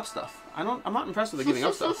giving up stuff? I'm not impressed with the giving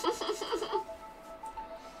up stuff.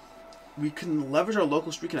 We can leverage our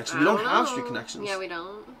local street connections. We don't have street connections. Yeah, we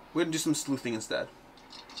don't. We're going to do some sleuthing instead.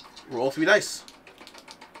 Roll 3 dice.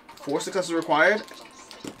 4 successes required.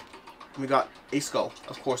 We got a skull.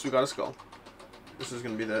 Of course, we got a skull. This is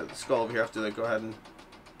going to be the skull over here. I have to go ahead and...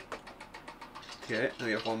 Okay, and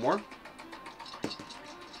we have one more.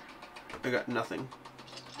 I got nothing.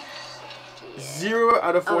 Yeah. 0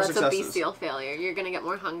 out of 4 successes. That's a bestial failure. You're going to get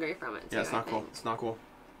more hungry from it, too, yeah, it's not cool. It's not cool.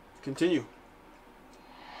 Continue.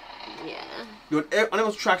 Yeah. You want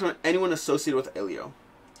unable to track down anyone associated with Elio.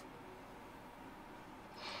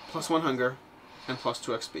 +1 hunger and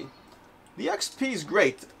 +2 XP. The XP is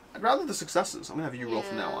great. I'd rather the successes. I'm going to have you roll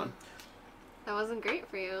from now on. That wasn't great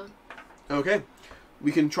for you. Okay.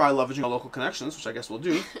 We can try leveraging our local connections, which I guess we'll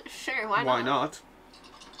do. Sure, why not? Why not?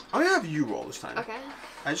 I'm going to have you roll this time. Okay.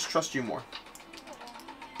 I just trust you more.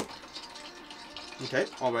 Okay,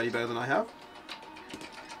 already better than I have.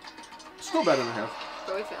 Still better than I have.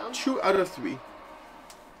 But we failed. 2 out of 3.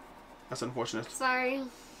 That's unfortunate. Sorry.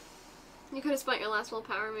 You could have spent your last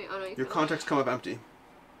willpower. Oh no, you Your contacts come up empty.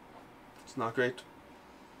 It's not great.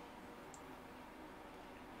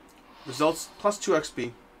 Results +2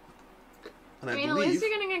 XP. And I believe, at least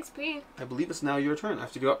you're getting XP. I believe it's now your turn. I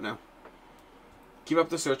have to give up now. Give up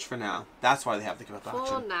the search for now. That's why they have the give up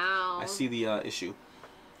option. Oh, now. I see the issue.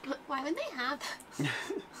 Why would they have that?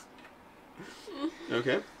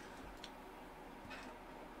 Okay.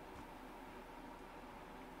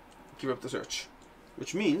 Give up the search.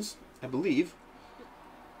 Which means, I believe,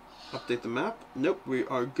 update the map. Nope, we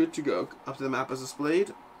are good to go. Update the map as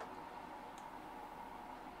displayed.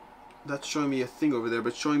 That's showing me a thing over there, but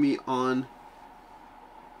it's showing me on...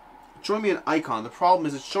 It's showing me an icon. The problem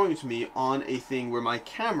is it's showing it to me on a thing where my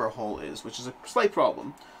camera hole is, which is a slight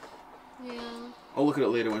problem. Yeah. I'll look at it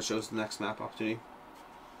later when it shows the next map opportunity.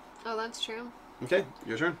 Oh, that's true. Okay,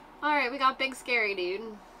 your turn. Alright, we got Big Scary Dude.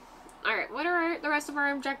 Alright, what are the rest of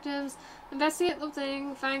our objectives? Investigate the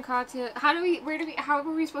thing, find Katya. How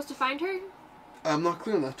were we supposed to find her? I'm not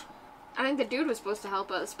clear on that. I think the dude was supposed to help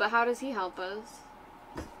us, but how does he help us?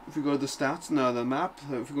 If we go to the stats, no, the map,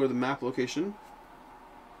 if we go to the map location,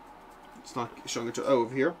 it's not showing it to, oh,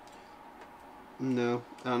 over here. No,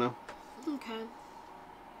 I don't know. Okay.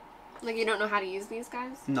 Like, you don't know how to use these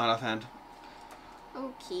guys? Not offhand.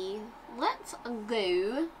 Okay. Let's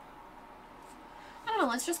go. I don't know,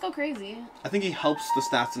 let's just go crazy. I think he helps the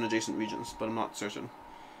stats in adjacent regions, but I'm not certain.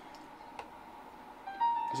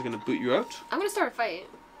 Is it going to boot you out? I'm going to start a fight.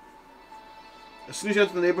 As soon as you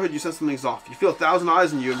enter the neighborhood, you sense something's off. You feel 1,000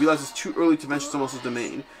 eyes on you and realize it's too early to venture someone else's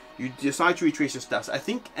domain. You decide to retrace your steps. I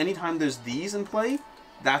think anytime there's these in play,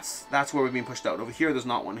 that's where we're being pushed out. Over here, there's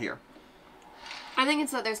not one here. I think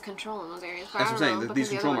it's that there's control in those areas. That's what I'm saying. These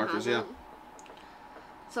control markers, yeah.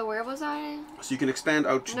 So where was I? So you can expand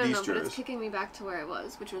out to these No, but tiers. it's kicking me back to where I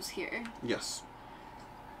was, which was here. Yes.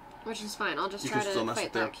 Which is fine. I'll just You try can still to mess fight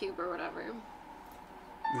it there. that cube or whatever.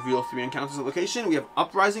 Reveal 3 encounters at location. We have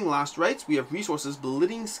Uprising, Last Rites. We have Resources,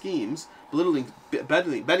 Betting schemes.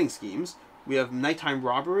 We have Nighttime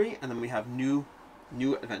Robbery, and then we have New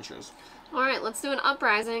Adventures. Alright, let's do an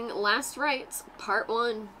Uprising, Last Rites, Part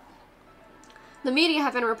 1. The media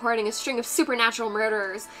have been reporting a string of supernatural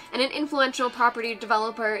murderers, and an influential property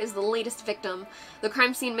developer is the latest victim. The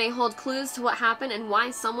crime scene may hold clues to what happened and why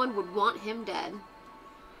someone would want him dead.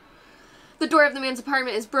 The door of the man's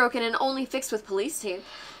apartment is broken and only fixed with police tape.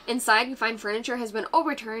 Inside, you find furniture has been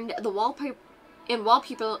overturned, the wallpaper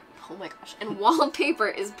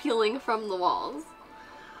is peeling from the walls.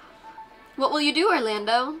 What will you do,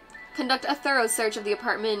 Orlando? Conduct a thorough search of the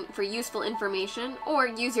apartment for useful information, or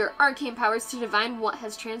use your arcane powers to divine what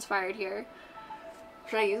has transpired here.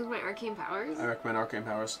 Should I use my arcane powers? I recommend Arcane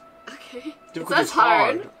Powers. Okay. Difficulty That's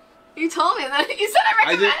hard. You told me that. You said I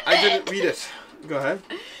recommended I didn't read it. Go ahead.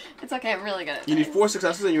 It's okay, I'm really good at You need this. 4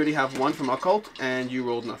 successes, and you already have 1 from Occult, and you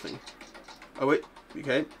rolled nothing. Oh, wait.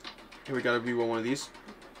 Okay. Here, we gotta reroll one of these.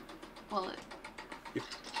 Well,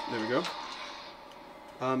 There we go.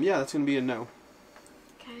 Yeah, that's gonna be a no.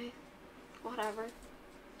 okay. Whatever.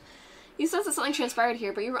 You sense that something transpired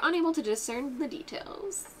here, but you were unable to discern the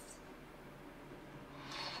details.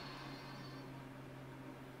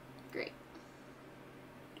 Great.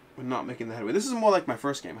 We're not making the headway. This is more like my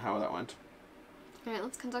first game, how that went. Alright,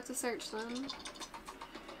 let's conduct a search then.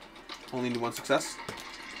 Only need 1 success.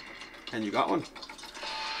 And you got one.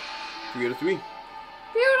 3 out of 3.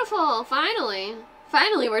 Beautiful! Finally!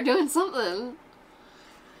 Finally, we're doing something.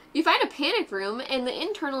 You find a panic room, and the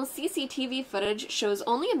internal CCTV footage shows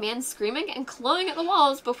only a man screaming and clawing at the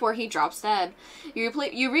walls before he drops dead. You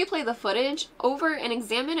replay the footage over and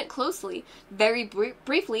examine it closely. Very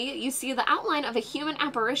briefly, you see the outline of a human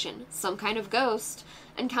apparition, some kind of ghost.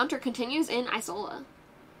 Encounter continues in Isola.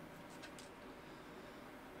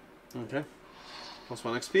 Okay.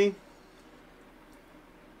 +1 XP.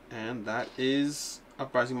 And that is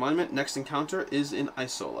Uprising Monument. Next encounter is in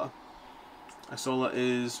Isola. Isola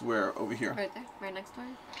is where? Over here. Right there. Right next door.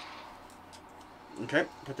 Okay.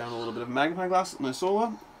 Put down a little bit of magnifying glass in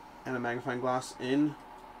Isola. And a magnifying glass in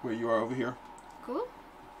where you are over here. Cool.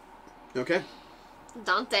 Okay.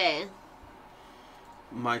 Dante.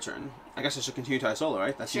 My turn. I guess I should continue to Isola,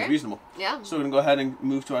 right? That seems Sure. reasonable. Yeah. So we're going to go ahead and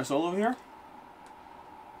move to Isola over here.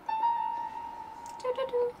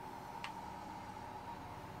 Doo-doo-doo.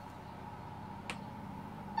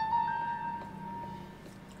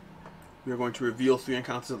 We are going to reveal 3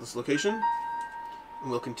 encounters at this location.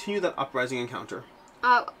 And we'll continue that Uprising encounter.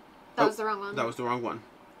 That was the wrong one. That was the wrong one.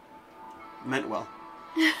 Meant well.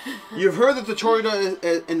 You've heard that the Torida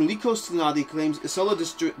Enrico Stinadi claims Isola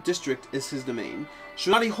district is his domain.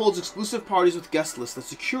 Shinadi holds exclusive parties with guest lists that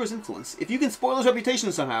secure his influence. If you can spoil his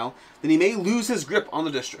reputation somehow, then he may lose his grip on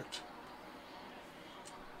the district.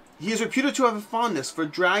 He is reputed to have a fondness for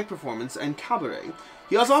drag performance and cabaret.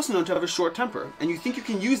 He is also known to have a short temper, and you think you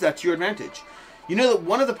can use that to your advantage. You know that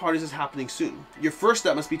one of the parties is happening soon. Your first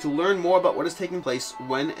step must be to learn more about what is taking place,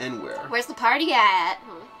 when and where. Where's the party at?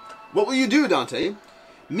 What will you do, Dante?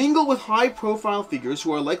 Mingle with high-profile figures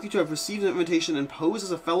who are likely to have received an invitation and pose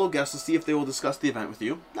as a fellow guest to see if they will discuss the event with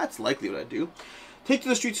you. That's likely what I'd do. Take to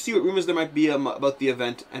the streets to see what rumors there might be about the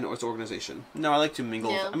event and its organization. No, I like to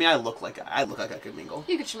mingle. Yeah. I mean, I look like I could mingle.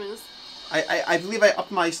 You could schmooze. I believe I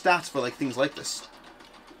upped my stats for like things like this.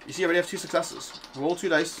 You see, I already have 2 successes. Roll 2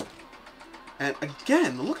 dice. And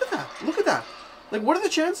again, look at that. Look at that. Like, what are the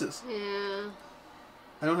chances? Yeah.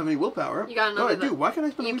 I don't have any willpower. You got No, another. I do. Why can't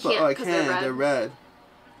I spend You willpower? can't, Oh, I 'cause can. they're red.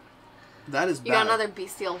 That is bad. You got another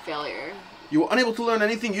bestial failure. You were unable to learn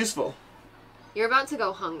anything useful. You're about to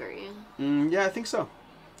go hungry. Yeah, I think so.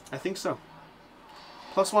 I think so.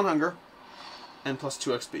 +1 hunger. And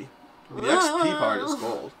 +2 XP. The XP part is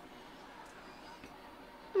gold.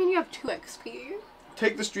 I mean, you have 2 XP.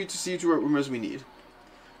 Take the street to see what rumors we need.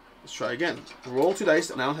 Let's try again. Roll 2 dice,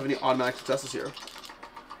 and I don't have any automatic successes here.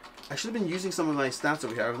 I should have been using some of my stats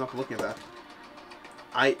over here. I was not looking at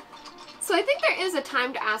that. So I think there is a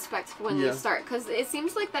timed aspect when Yeah. you start, because it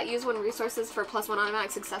seems like that use 1 resources for +1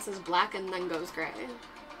 automatic success is black and then goes gray.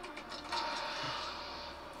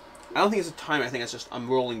 I don't think it's a time. I think it's just I'm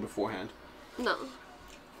rolling beforehand. No.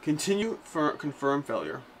 Continue for confirm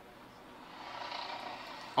failure.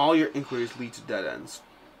 All your inquiries lead to dead ends.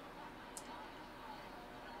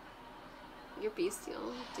 You're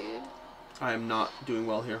bestial, dude. I am not doing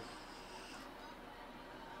well here.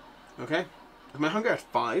 Okay. Is my hunger at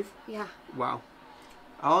 5? Yeah. Wow.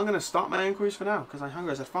 I'm going to stop my inquiries for now, because my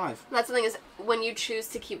hunger is at 5. That's the thing is, when you choose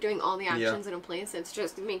to keep doing all the actions in a place, it's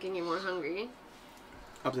just making you more hungry.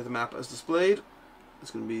 Update the map as displayed.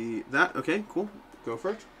 It's going to be that. Okay, cool. Go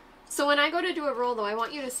for it. So when I go to do a roll, though, I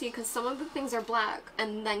want you to see, because some of the things are black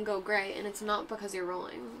and then go gray, and it's not because you're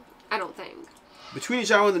rolling. I don't think. Between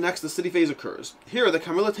each hour and the next, the city phase occurs. Here, the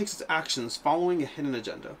Camarilla takes its actions following a hidden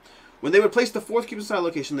agenda. When they would place the 4th Cupid style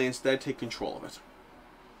location, they instead take control of it.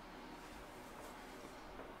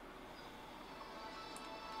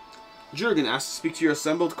 Jurgen asks to speak to your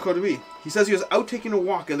assembled coterie. He says he was out taking a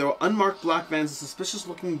walk and there were unmarked black vans and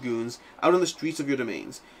suspicious-looking goons out on the streets of your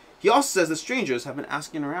domains. He also says that strangers have been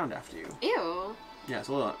asking around after you. Ew. Yeah, it's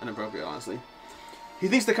a little inappropriate, honestly. He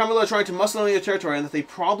thinks the Camarilla are trying to muscle in your territory and that they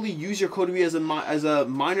probably use your coterie as a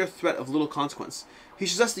minor threat of little consequence. He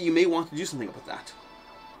suggests that you may want to do something about that.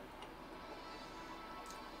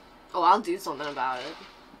 Oh, I'll do something about it.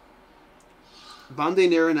 Bande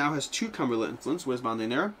Nera now has 2 Camarilla influence. Where's Bande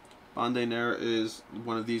Nera? Bande Nera is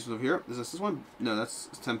one of these over here. Is this one? No, that's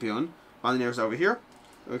Sempion. Bande Nera is over here.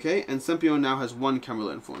 Okay, and Sempion now has 1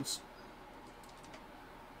 Camarilla influence.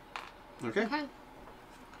 Okay. Okay.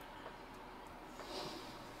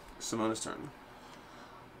 Simona's turn.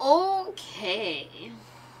 Okay.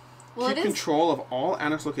 Well, Keep control of all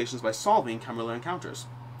Anarch locations by solving Camarilla encounters.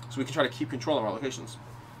 So we can try to keep control of our locations.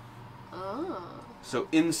 Oh. So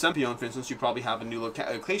in Sempion, for instance, you probably have a new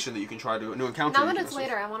location that you can try to, a new encounter. Now that it's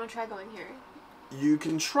later, I want to try going here. You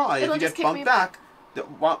can try. It'll if you just get kick me bumped back,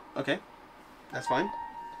 Well, okay. That's fine.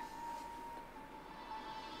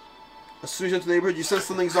 As soon as you enter the neighborhood, you sense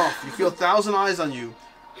something's off. You feel 1,000 eyes on you.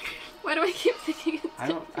 Why do I keep thinking it's I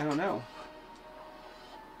don't know.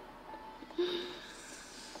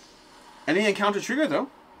 Enemy encounter trigger, though.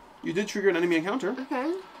 You did trigger an enemy encounter.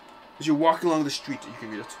 Okay. As you're walking along the street, you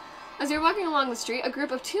can read it. As you're walking along the street, a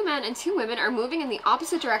group of 2 men and 2 women are moving in the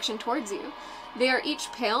opposite direction towards you. They are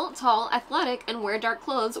each pale, tall, athletic, and wear dark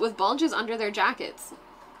clothes with bulges under their jackets.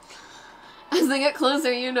 As they get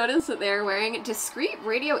closer, you notice that they are wearing discreet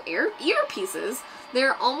radio earpieces. They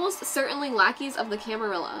are almost certainly lackeys of the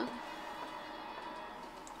Camarilla.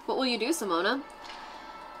 What will you do, Simona?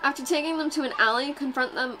 After taking them to an alley,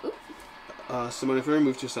 confront them... Oop. Simona Ferry,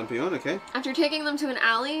 move to Sempion, okay. After taking them to an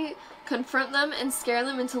alley, confront them and scare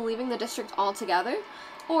them into leaving the district altogether,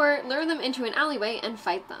 or lure them into an alleyway and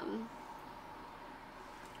fight them.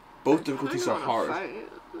 Both difficulties are hard.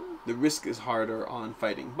 The risk is harder on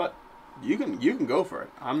fighting, but you can go for it.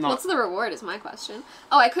 I'm not. What's the reward is my question.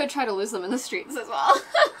 Oh, I could try to lose them in the streets as well.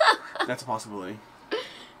 That's a possibility.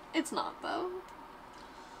 It's not though.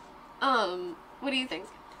 What do you think?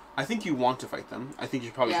 I think you want to fight them. I think you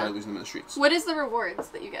should probably try to lose them in the streets. What is the rewards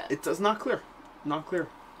that you get? It's not clear. Not clear.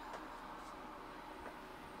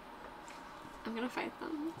 I'm gonna fight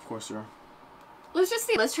them. Of course you are. Let's just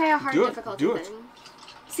see. Let's try a hard difficulty thing.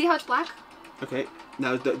 See how it's black? Okay.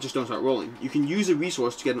 Now just don't start rolling. You can use a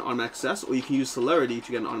resource to get an automatic success, or you can use celerity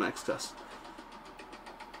to get an automatic success.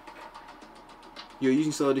 You're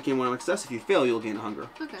using celerity to gain one automatic success. If you fail, you'll gain a hunger.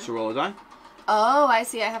 Okay. So roll a die. Oh, I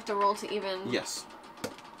see. I have to roll to even. Yes.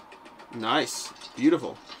 Nice.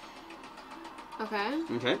 Beautiful. Okay.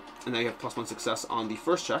 Okay. And now you have +1 success on the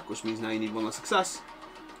first check, which means now you need 1 less success.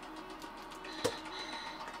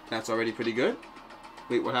 That's already pretty good.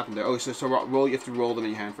 Wait, what happened there? Oh, so roll. You have to roll them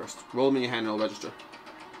in your hand first. Roll them in your hand and it'll register.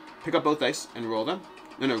 Pick up both dice and roll them.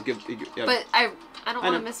 No, give. Yeah. But I don't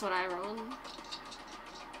want to miss what I rolled.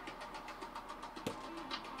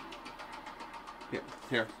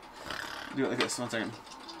 Here. Do it like this. 1 second.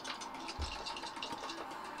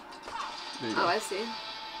 There you go. Oh, I see.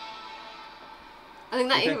 I think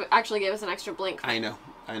that actually gave us an extra blink. I know.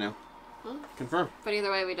 Huh? Confirm. But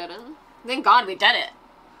either way, we didn't. Thank God we did it.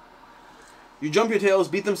 You jump your tails,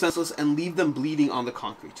 beat them senseless, and leave them bleeding on the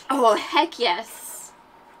concrete. Oh, heck yes.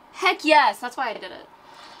 Heck yes. That's why I did it.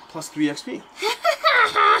 +3 XP.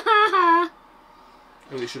 I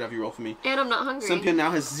really should have you roll for me. And I'm not hungry. Sempion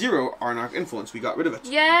now has 0 Anarch influence. We got rid of it.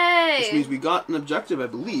 Yay! Which means we got an objective, I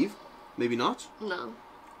believe. Maybe not. No.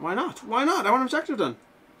 Why not? Why not? I want an objective done.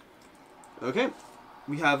 Okay.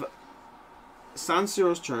 We have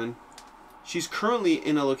Sansiro's turn. She's currently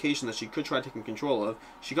in a location that she could try taking control of.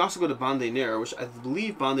 She can also go to Bande Nere, which I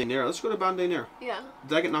believe Bande Nere. Let's go to Bande Nere. Yeah.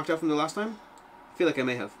 Did I get knocked out from there last time? I feel like I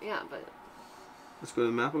may have. Yeah, but... Let's go to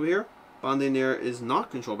the map over here. Bande Nere is not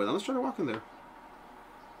controlled by them. Let's try to walk in there.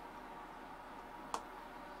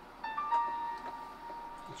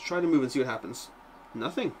 Let's try to move and see what happens.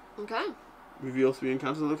 Nothing. Okay. Reveal 3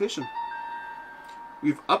 encounters of the location. We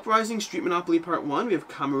have Uprising, Street Monopoly Part 1. We have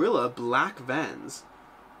Camarilla, Black Vans.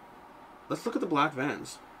 Let's look at the black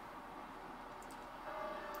vans.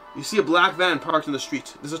 You see a black van parked in the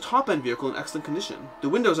street. There's a top-end vehicle in excellent condition. The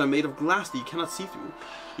windows are made of glass that you cannot see through.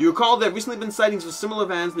 You recall there have recently been sightings of similar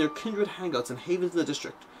vans near kindred hangouts and havens in the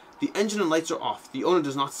district. The engine and lights are off. The owner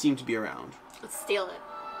does not seem to be around. Let's steal it.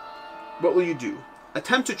 What will you do?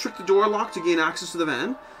 Attempt to trick the door lock to gain access to the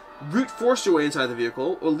van, brute force your way inside the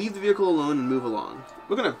vehicle, or leave the vehicle alone and move along.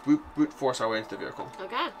 We're going to brute force our way into the vehicle.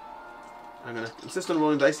 Okay. I'm going to insist on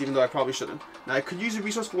rolling dice, even though I probably shouldn't. Now, I could use a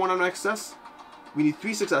resource for 1 automatic success. We need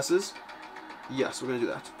 3 successes. Yes, we're going to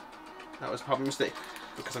do that. That was probably a mistake,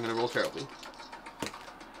 because I'm going to roll terribly.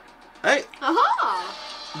 Hey!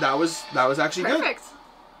 Aha! That was actually good. Perfect.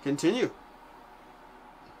 Continue.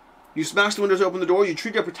 You smash the windows to open the door. You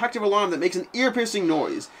trigger a protective alarm that makes an ear-piercing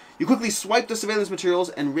noise. You quickly swipe the surveillance materials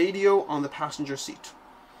and radio on the passenger seat.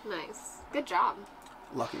 Nice. Good job.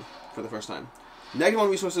 Lucky, for the first time. -1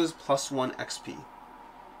 resources, +1 XP.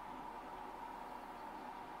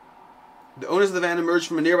 The owners of the van emerge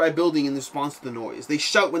from a nearby building in response to the noise. They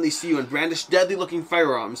shout when they see you and brandish deadly-looking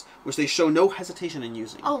firearms, which they show no hesitation in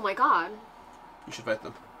using. Oh my god. You should fight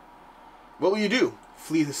them. What will you do?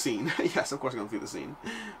 Flee the scene. Yes, of course I'm going to flee the scene.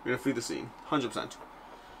 We're going to flee the scene. 100%.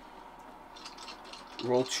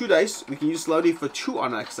 Roll 2 dice. We can use celerity for 2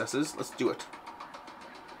 automatic successes. Let's do it.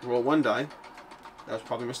 Roll 1 die. That was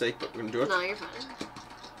probably a mistake, but we're going to do it. No, you're fine.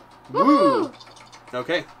 Woo!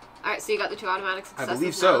 Okay. Alright, so you got the 2 automatic successes. I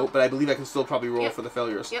believe so, but I believe I can still probably roll for the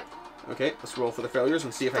failures. Yep. Okay, let's roll for the failures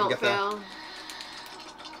and see if I can get that. Don't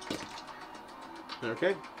fail.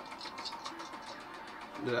 Okay.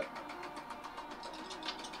 Do that.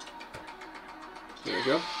 There you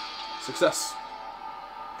go. Success.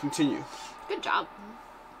 Continue. Good job.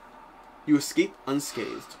 You escape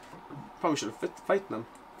unscathed. Probably should have fighting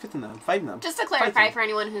them. Just to clarify for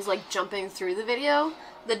anyone who's like jumping through the video,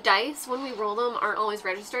 the dice when we roll them aren't always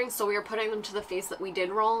registering, so we are putting them to the face that we did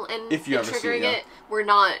roll, and if you ever triggering see it, yeah. we're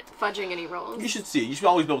not fudging any rolls. You should see. You should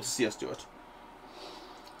always be able to see us do it.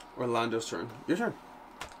 Orlando's turn. Your turn.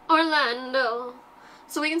 Orlando.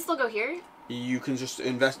 So we can still go here? You can just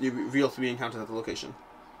you reveal 3 encounters at the location.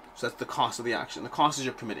 So that's the cost of the action. The cost is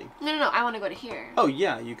you're committing. No. I want to go to here. Oh,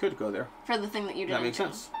 yeah, you could go there. For the thing that you did. That makes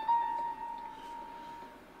sense.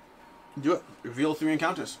 Do it. Reveal 3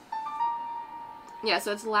 encounters. Yeah,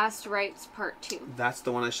 so it's Last Rites Part 2. That's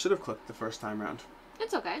the one I should have clicked the first time around.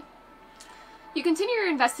 It's okay. You continue your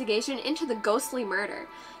investigation into the ghostly murder.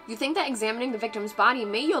 You think that examining the victim's body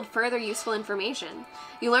may yield further useful information.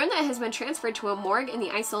 You learn that it has been transferred to a morgue in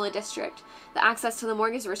the Isola district. The access to the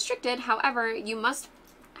morgue is restricted, however, you must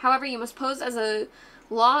pose as a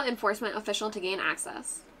law enforcement official to gain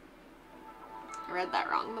access. I read that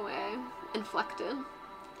wrong the way I inflected.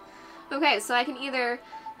 Okay, so I can either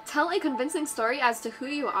tell a convincing story as to who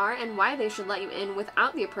you are and why they should let you in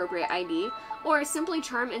without the appropriate ID, or simply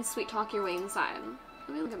charm and sweet talk your way inside.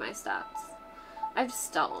 Let me look at my stats. I have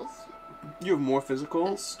stealth. You have more physical.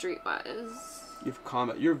 And streetwise. You have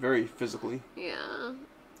combat. You're very physically. Yeah.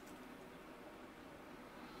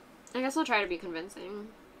 I guess I'll try to be convincing.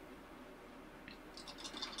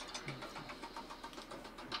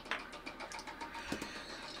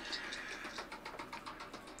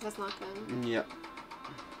 That's not good. Yep.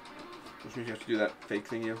 Which means you have to do that fake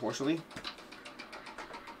thing, unfortunately.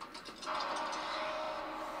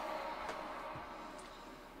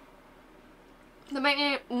 The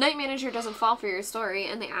night manager doesn't fall for your story,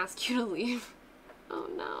 and they ask you to leave. Oh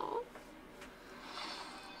no.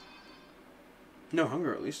 No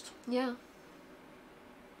hunger, at least. Yeah.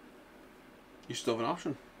 You still have an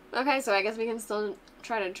option. Okay, so I guess we can still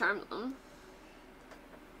try to charm them.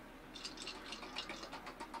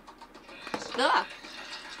 Ugh.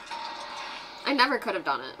 I never could have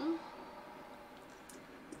done it.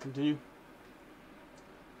 Continue.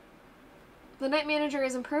 The night manager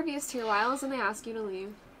is impervious to your wiles and they ask you to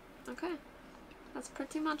leave. Okay. That's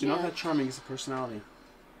pretty much it. You're not that charming as a personality.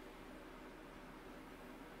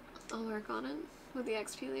 I'll work on it with the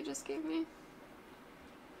XP they just gave me.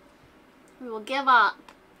 We will give up.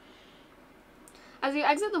 As you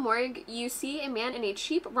exit the morgue, you see a man in a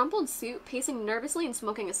cheap, rumpled suit pacing nervously and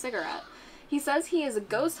smoking a cigarette. He says he is a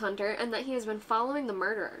ghost hunter and that he has been following the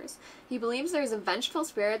murderers. He believes there is a vengeful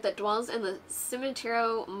spirit that dwells in the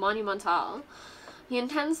Cimitero Monumental. He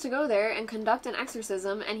intends to go there and conduct an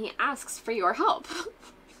exorcism, and he asks for your help.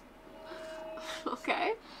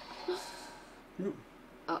 Okay.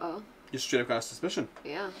 Uh-oh. You straight up got suspicion.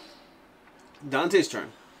 Yeah. Dante's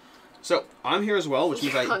turn. So, I'm here as well, which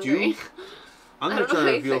means I'm going to try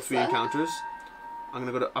to reveal 3 encounters. I'm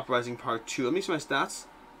going to go to Uprising Part 2. Let me see my stats.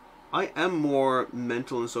 I am more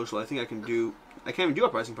mental and social. I think I can I can't even do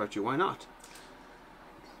Uprising Part 2. Why not?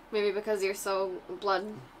 Maybe because you're so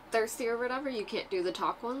bloodthirsty or whatever, you can't do the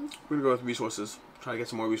talk ones? We're going to go with resources. Try to get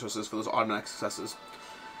some more resources for those automatic successes.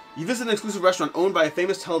 You visit an exclusive restaurant owned by a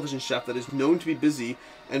famous television chef that is known to be busy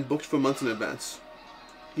and booked for months in advance.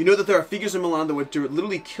 You know that there are figures in Milan that would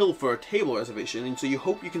literally kill for a table reservation, and so you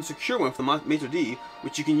hope you can secure one from the Maitre d',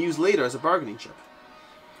 which you can use later as a bargaining chip.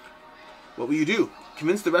 What will you do?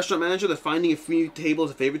 Convince the restaurant manager that finding a free table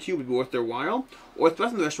as a favor to you would be worth their while, or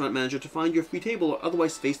threaten the restaurant manager to find your free table or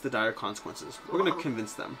otherwise face the dire consequences. We're going to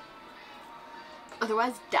convince them.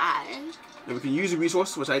 Otherwise die. And we can use a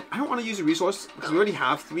resource, which I don't want to use a resource, because we already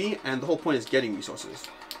have 3, and the whole point is getting resources.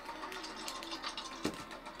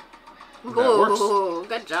 That works.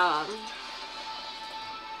 Good job.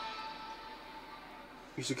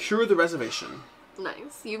 You secure the reservation.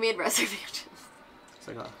 Nice. You made reservations. It's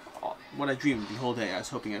like what I dreamed the whole day. I was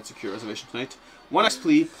hoping I'd secure a reservation tonight. 1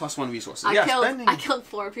 XP plus 1 resources. I killed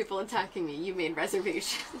 4 people attacking me. You made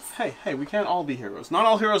reservations. Hey, we can't all be heroes. Not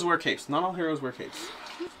all heroes wear capes. Not all heroes wear capes.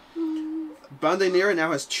 Bande Nera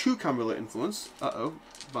now has 2 Camarilla influence. Uh-oh.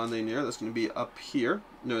 Bande Nera, that's going to be up here.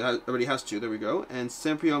 No, it already has 2. There we go. And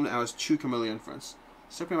Semprium now has 2 Camarilla influence.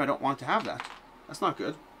 Semprium, I don't want to have that. That's not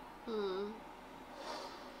good.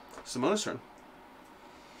 Simona's turn.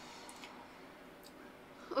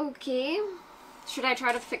 Okay. Should I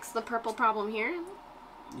try to fix the purple problem here?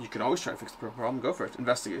 You can always try to fix the purple problem. Go for it.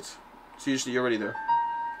 Investigate. So you're already there.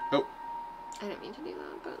 Oh. I didn't mean to do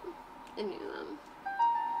that, but I knew them.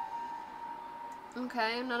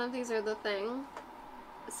 Okay, none of these are the thing.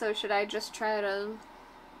 So should I just try to...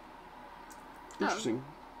 Interesting.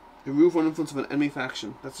 Remove one influence of an enemy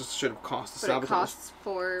faction. That's just straight up cost. But it costs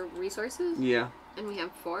 4 resources? Yeah. And we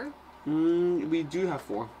have 4? We do have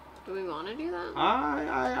 4. Do we want to do that?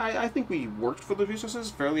 I think we worked for the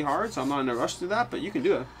resources fairly hard, so I'm not in a rush to do that, but you can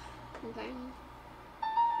do it. Okay.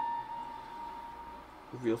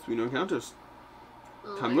 Reveal 3 new encounters.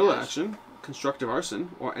 Oh Camarilla action, constructive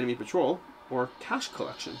arson, or enemy patrol, or cash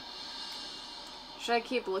collection. Should I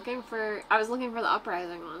keep looking for... I was looking for the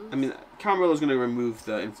Uprising one. I mean, Camarilla is going to remove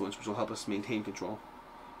the influence, which will help us maintain control.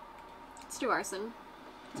 Let's do arson.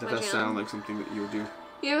 That does sound like something that you would do.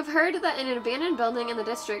 You have heard that an abandoned building in the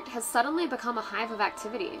district has suddenly become a hive of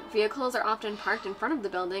activity. Vehicles are often parked in front of the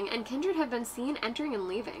building, and kindred have been seen entering and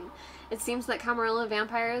leaving. It seems that Camarilla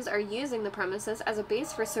vampires are using the premises as a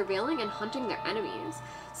base for surveilling and hunting their enemies.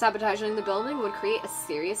 Sabotaging the building would create a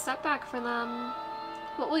serious setback for them.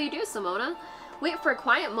 What will you do, Simona? Wait for a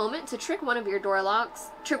quiet moment to trick one of the door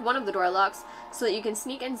locks so that you can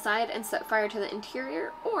sneak inside and set fire to the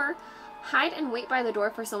interior, or hide and wait by the door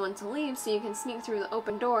for someone to leave so you can sneak through the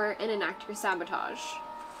open door and enact your sabotage.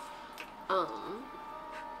 What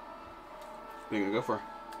are you gonna go for?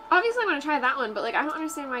 Obviously I'm gonna try that one, but like I don't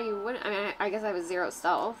understand why you wouldn't. I mean, I guess I have a 0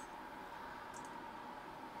 stealth.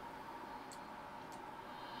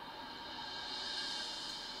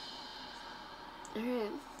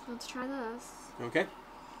 Alright, let's try this. Okay.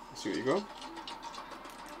 Let's see where you go.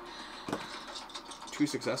 2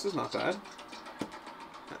 successes, not bad.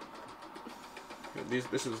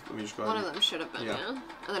 This is, let me just go ahead. One of them should have been, yeah.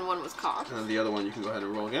 And then one was cocked. And then the other one you can go ahead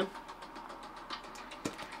and roll again.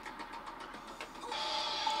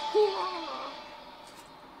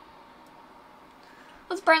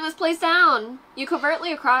 Let's burn this place down! You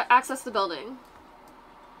covertly access the building.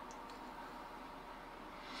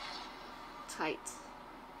 Tight.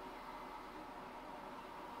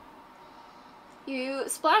 You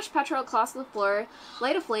splash petrol across the floor,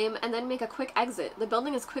 light a flame, and then make a quick exit. The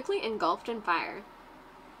building is quickly engulfed in fire.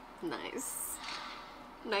 Nice.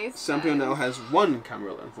 Nice. Sampio now has 1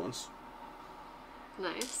 Camarilla influence.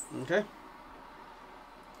 Nice. Okay.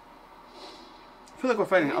 I feel like we're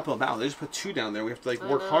fighting an uphill battle. They just put 2 down there. We have to like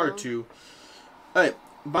work hard to... Alright,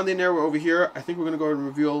 Bandinaire, we're over here. I think we're going to go and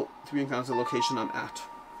reveal 3 encounters the location I'm at.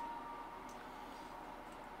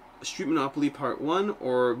 Street Monopoly Part 1,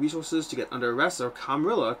 or resources to get under arrest, or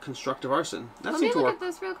Camarilla Constructive Arson. That Let me seems to look work. at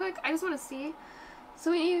this real quick. I just want to see.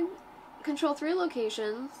 So we control 3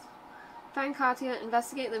 locations. Find Katya,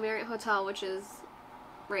 investigate the Marriott Hotel, which is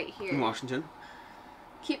right here. In Washington.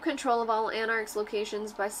 Keep control of all Anarch's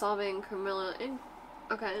locations by solving Camarilla.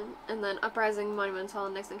 Okay, and then Uprising, Monumental,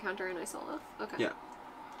 next encounter in Isola. Okay. Yeah.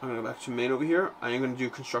 I'm going to go back to main over here. I am going to do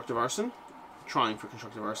Constructive Arson. Trying for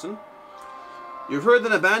Constructive Arson. You've heard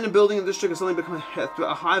that an abandoned building in the district has suddenly become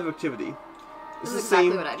a hive of activity. This is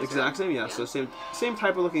exactly what I just exact same, yeah. So same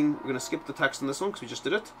type of looking. We're going to skip the text on this one because we just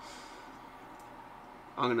did it.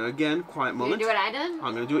 I'm going to, again, quiet moment. You do what I did?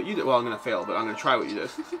 I'm going to do what you did. Well, I'm going to fail, but I'm going to try what you did.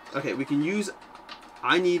 Okay, we can use...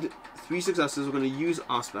 I need 3 successes. We're going to use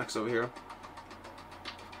Auspex over here.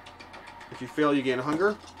 If you fail, you gain a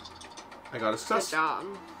hunger. I got a success. Good job.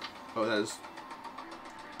 Oh, that is...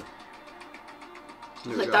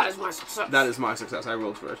 That is my success. That is my success. I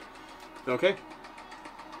rolled for it. Okay.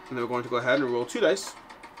 And then we're going to go ahead and roll 2 dice.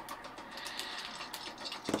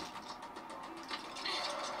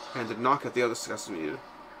 And did not get the other successes we needed.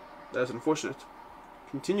 That is unfortunate.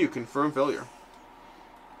 Continue. Confirm failure.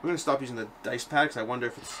 I'm going to stop using the dice pad because I wonder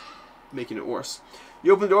if it's making it worse.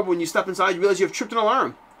 You open the door, but when you step inside, you realize you have tripped an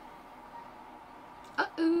alarm.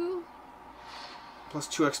 Uh-oh. Plus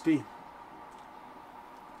 2 XP.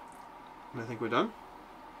 And I think we're done.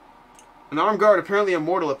 An armed guard, apparently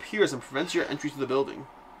immortal, appears and prevents your entry to the building.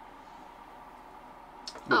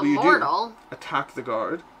 What will you do? Attack the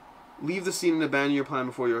guard. Leave the scene and abandon your plan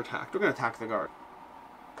before you're attacked. We're going to attack the guard.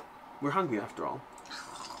 We're hungry after all.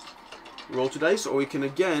 Roll 2 dice, or we can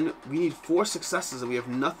again, we need 4 successes and we have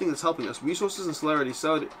nothing that's helping us. Resources and celerity.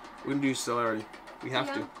 We're going to do celerity. We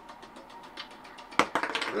have to.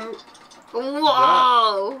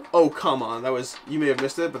 Whoa! Oh, come on. That was, you may have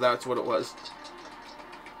missed it, but that's what it was.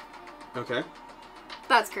 Okay.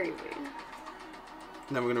 That's crazy.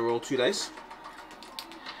 And then we're going to roll 2 dice.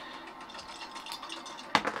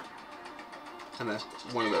 And then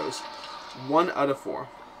 1 of those. 1 out of 4.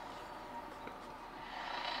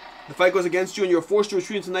 The fight goes against you and you're forced to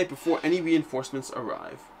retreat into the night before any reinforcements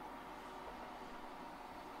arrive.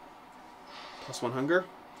 Plus 1 hunger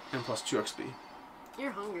and plus 2 XP.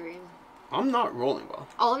 You're hungry. I'm not rolling well.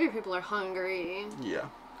 All of your people are hungry. Yeah.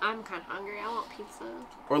 I'm kind of hungry. I want pizza.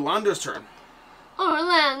 Orlando's turn.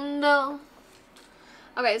 Orlando.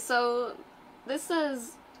 Okay, so this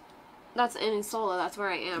says That's in Isola. That's where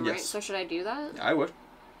I am, Yes. right? So should I do that? I would.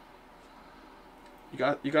 You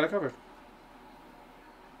got it covered.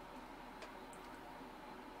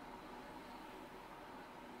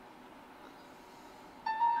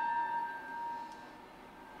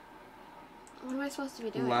 What am I supposed to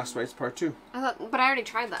be doing? Last rites part 2. But I already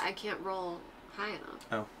tried that. I can't roll high enough.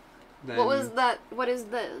 Oh. Then What was that? What is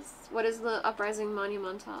this? What is the Uprising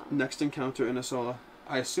Monumental? next encounter in Isola.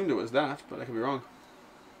 I assumed it was that, but I could be wrong.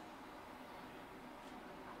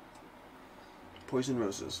 Poison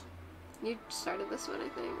roses. You started this one, I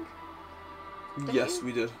think. Did Yes, you?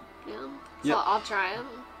 we did. Yeah. So Yep. I'll try it.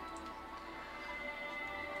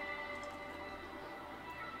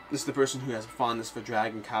 This is the person who has fondness for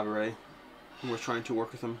drag and cabaret, and we're trying to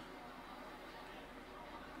work with him.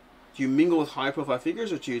 Do you mingle with high-profile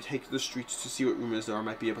figures, or do you take to the streets to see what rumors there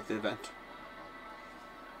might be about the event?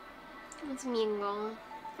 Let's mingle.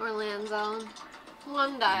 Orlando.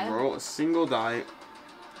 One die. Roll a single die.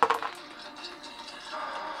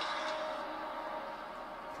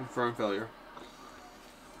 Confirm failure.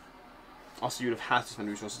 Also, you'd have had to spend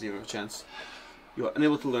resources to give him a chance. You are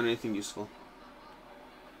unable to learn anything useful.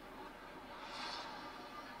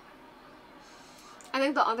 I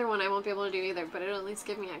think the other one I won't be able to do either, but it'll at least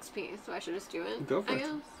give me XP, so I should just do it. Go for I it. guess.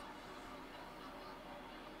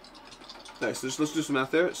 Nice, so let's do some math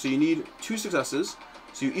there. So you need 2 successes.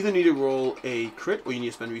 So you either need to roll a crit, or you need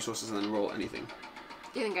to spend resources and then roll anything.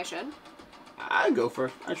 Do you think I should? I'd go for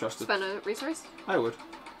it. I trust it. Spend a resource? I would.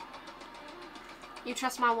 You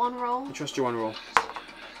trust my one roll? I trust your one roll.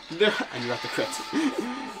 There, and you got the crit.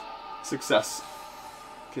 Success.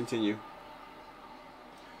 Continue.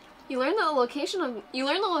 You learn the location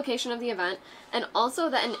of the event, and also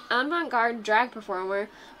that an avant-garde drag performer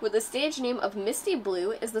with the stage name of Misty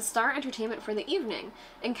Blue is the star entertainment for the evening.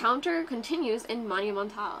 Encounter continues in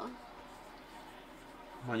Monumental.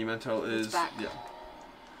 Monumental is back. yeah.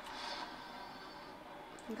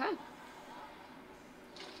 Okay.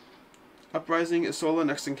 Uprising Isola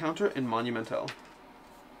next encounter in Monumental.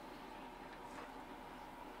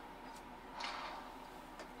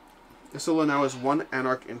 Isola now has 1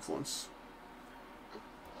 Anarch influence.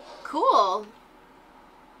 Cool.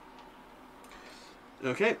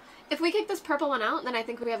 Okay. If we kick this purple one out, then I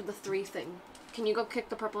think we have the 3 thing. Can you go kick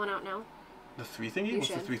the purple one out now? The 3 thingy? You What's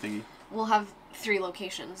should. the 3 thingy? We'll have 3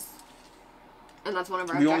 locations. And that's one of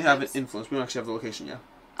our We only have an objectives. influence. We don't actually have the location yet.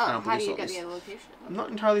 Oh, I don't how do believe you so, get at the least. other location? I'm not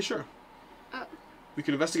entirely sure. Oh. We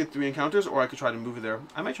could investigate 3 encounters, or I could try to move it there.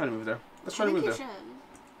 I might try to move there. Let's try to move there.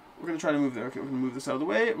 We're going to try to move there. Okay, we're going to move this out of the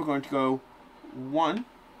way. We're going to go 1.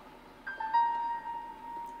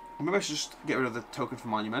 Or maybe I should just get rid of the token for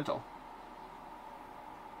Monumental.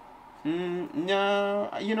 No,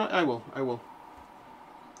 you know, I will. You're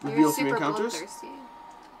Reveal 3 super encounters. bloodthirsty.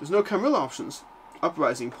 There's no Camarilla options.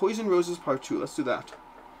 Uprising, Poison Roses Part 2. Let's do that.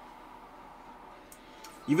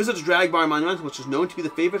 You visit a drag bar in Monumental, which is known to be the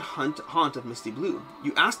favorite haunt of Misty Blue.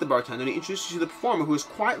 You ask the bartender, and he introduces you to the performer who is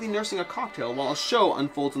quietly nursing a cocktail while a show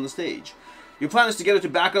unfolds on the stage. Your plan is to get her to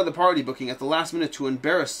back out of the party booking at the last minute to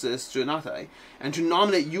embarrass Tsunade, and to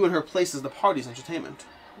nominate you in her place as the party's entertainment.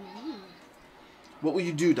 What will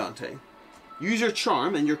you do, Dante? Use your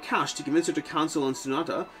charm and your cash to convince her to cancel on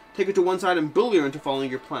Tsunade, take her to one side and bully her into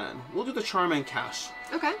following your plan. We'll do the charm and cash.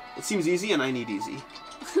 Okay. It seems easy, and I need easy.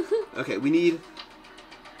 Okay, we need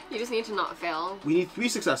You just need to not fail. 3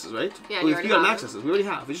 successes, right? Yeah, Oh, you we already got have. accesses. We already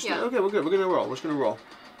have. We just Yeah. Okay, we're good. We're gonna roll. We're just gonna roll.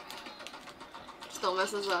 Still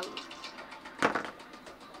messes up.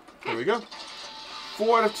 There we go.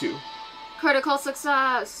 4 out of 2. Critical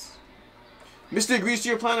success. Misty agrees to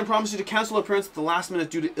your plan and promises you to cancel her appearance at the last minute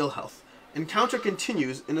due to ill health. Encounter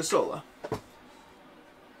continues in Isola.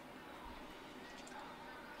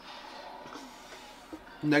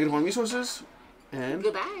 -1 resources, and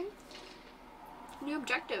Goodbye. New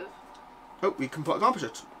objective. oh, we accomplished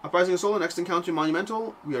it. Uprising Isola, next encounter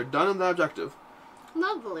Monumental. We are done on that objective.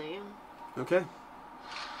 Lovely. Okay.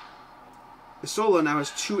 Isola now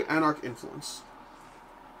has 2 Anarch influence.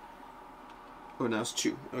 Oh, now it's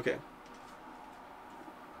 2. Okay.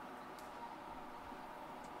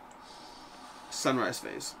 Sunrise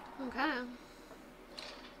phase. Okay.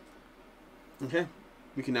 Okay.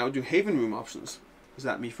 We can now do Haven Room options. Is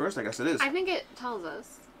that me first? I guess it is. I think it tells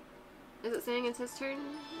us. Is it saying it's his turn?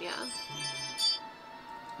 Yeah.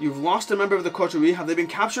 You've lost a member of the coterie. Have they been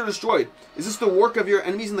captured or destroyed? Is this the work of your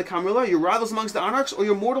enemies in the Camarilla, your rivals amongst the Anarchs, or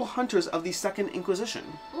your mortal hunters of the Second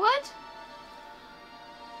Inquisition? What?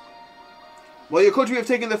 While your coterie have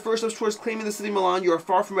taken their first steps towards claiming the city of Milan, you are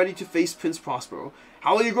far from ready to face Prince Prospero.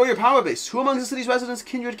 How will you grow your power base? Who among the city's residents,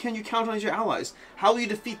 kindred, can you count on as your allies? How will you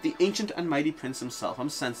defeat the ancient and mighty prince himself? I'm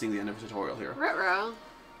sensing the end of the tutorial here. Ruh-roh.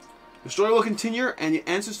 The story will continue, and the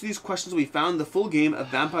answers to these questions will be found in the full game of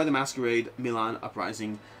Vampire the Masquerade Milan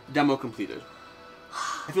Uprising. Demo completed.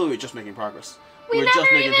 I feel like we're just making progress. We're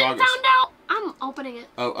just making progress. Found out. I'm opening it.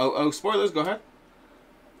 Oh, spoilers, go ahead.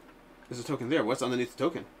 There's a token there. What's underneath the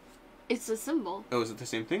token? It's a symbol. Oh, is it the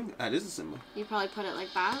same thing? That is a symbol. You probably put it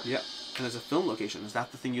like that? Yep. And there's a film location. Is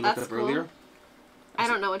that the thing you looked up earlier? I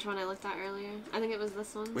don't know which one I looked at earlier. I think it was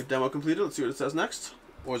this one. With demo completed, let's see what it says next.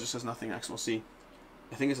 Or it just says nothing next. We'll see.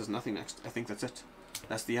 I think it says nothing next. I think that's it.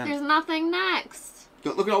 That's the end. There's nothing next.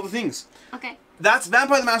 Look at all the things. Okay. That's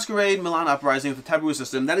Vampire the Masquerade Milan Uprising with the Teburu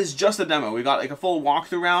System. That is just a demo. We got like a full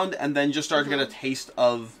walkthrough round and then just started to get a taste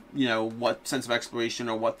of, you know, what sense of exploration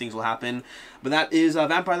or what things will happen. But that is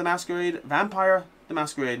Vampire the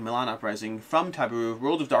Masquerade Milan Uprising from Teburu,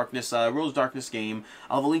 World of Darkness game.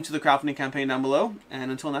 I'll have a link to the crowdfunding campaign down below. And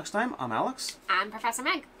until next time, I'm Alex. I'm Professor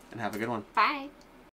Meg. And have a good one. Bye.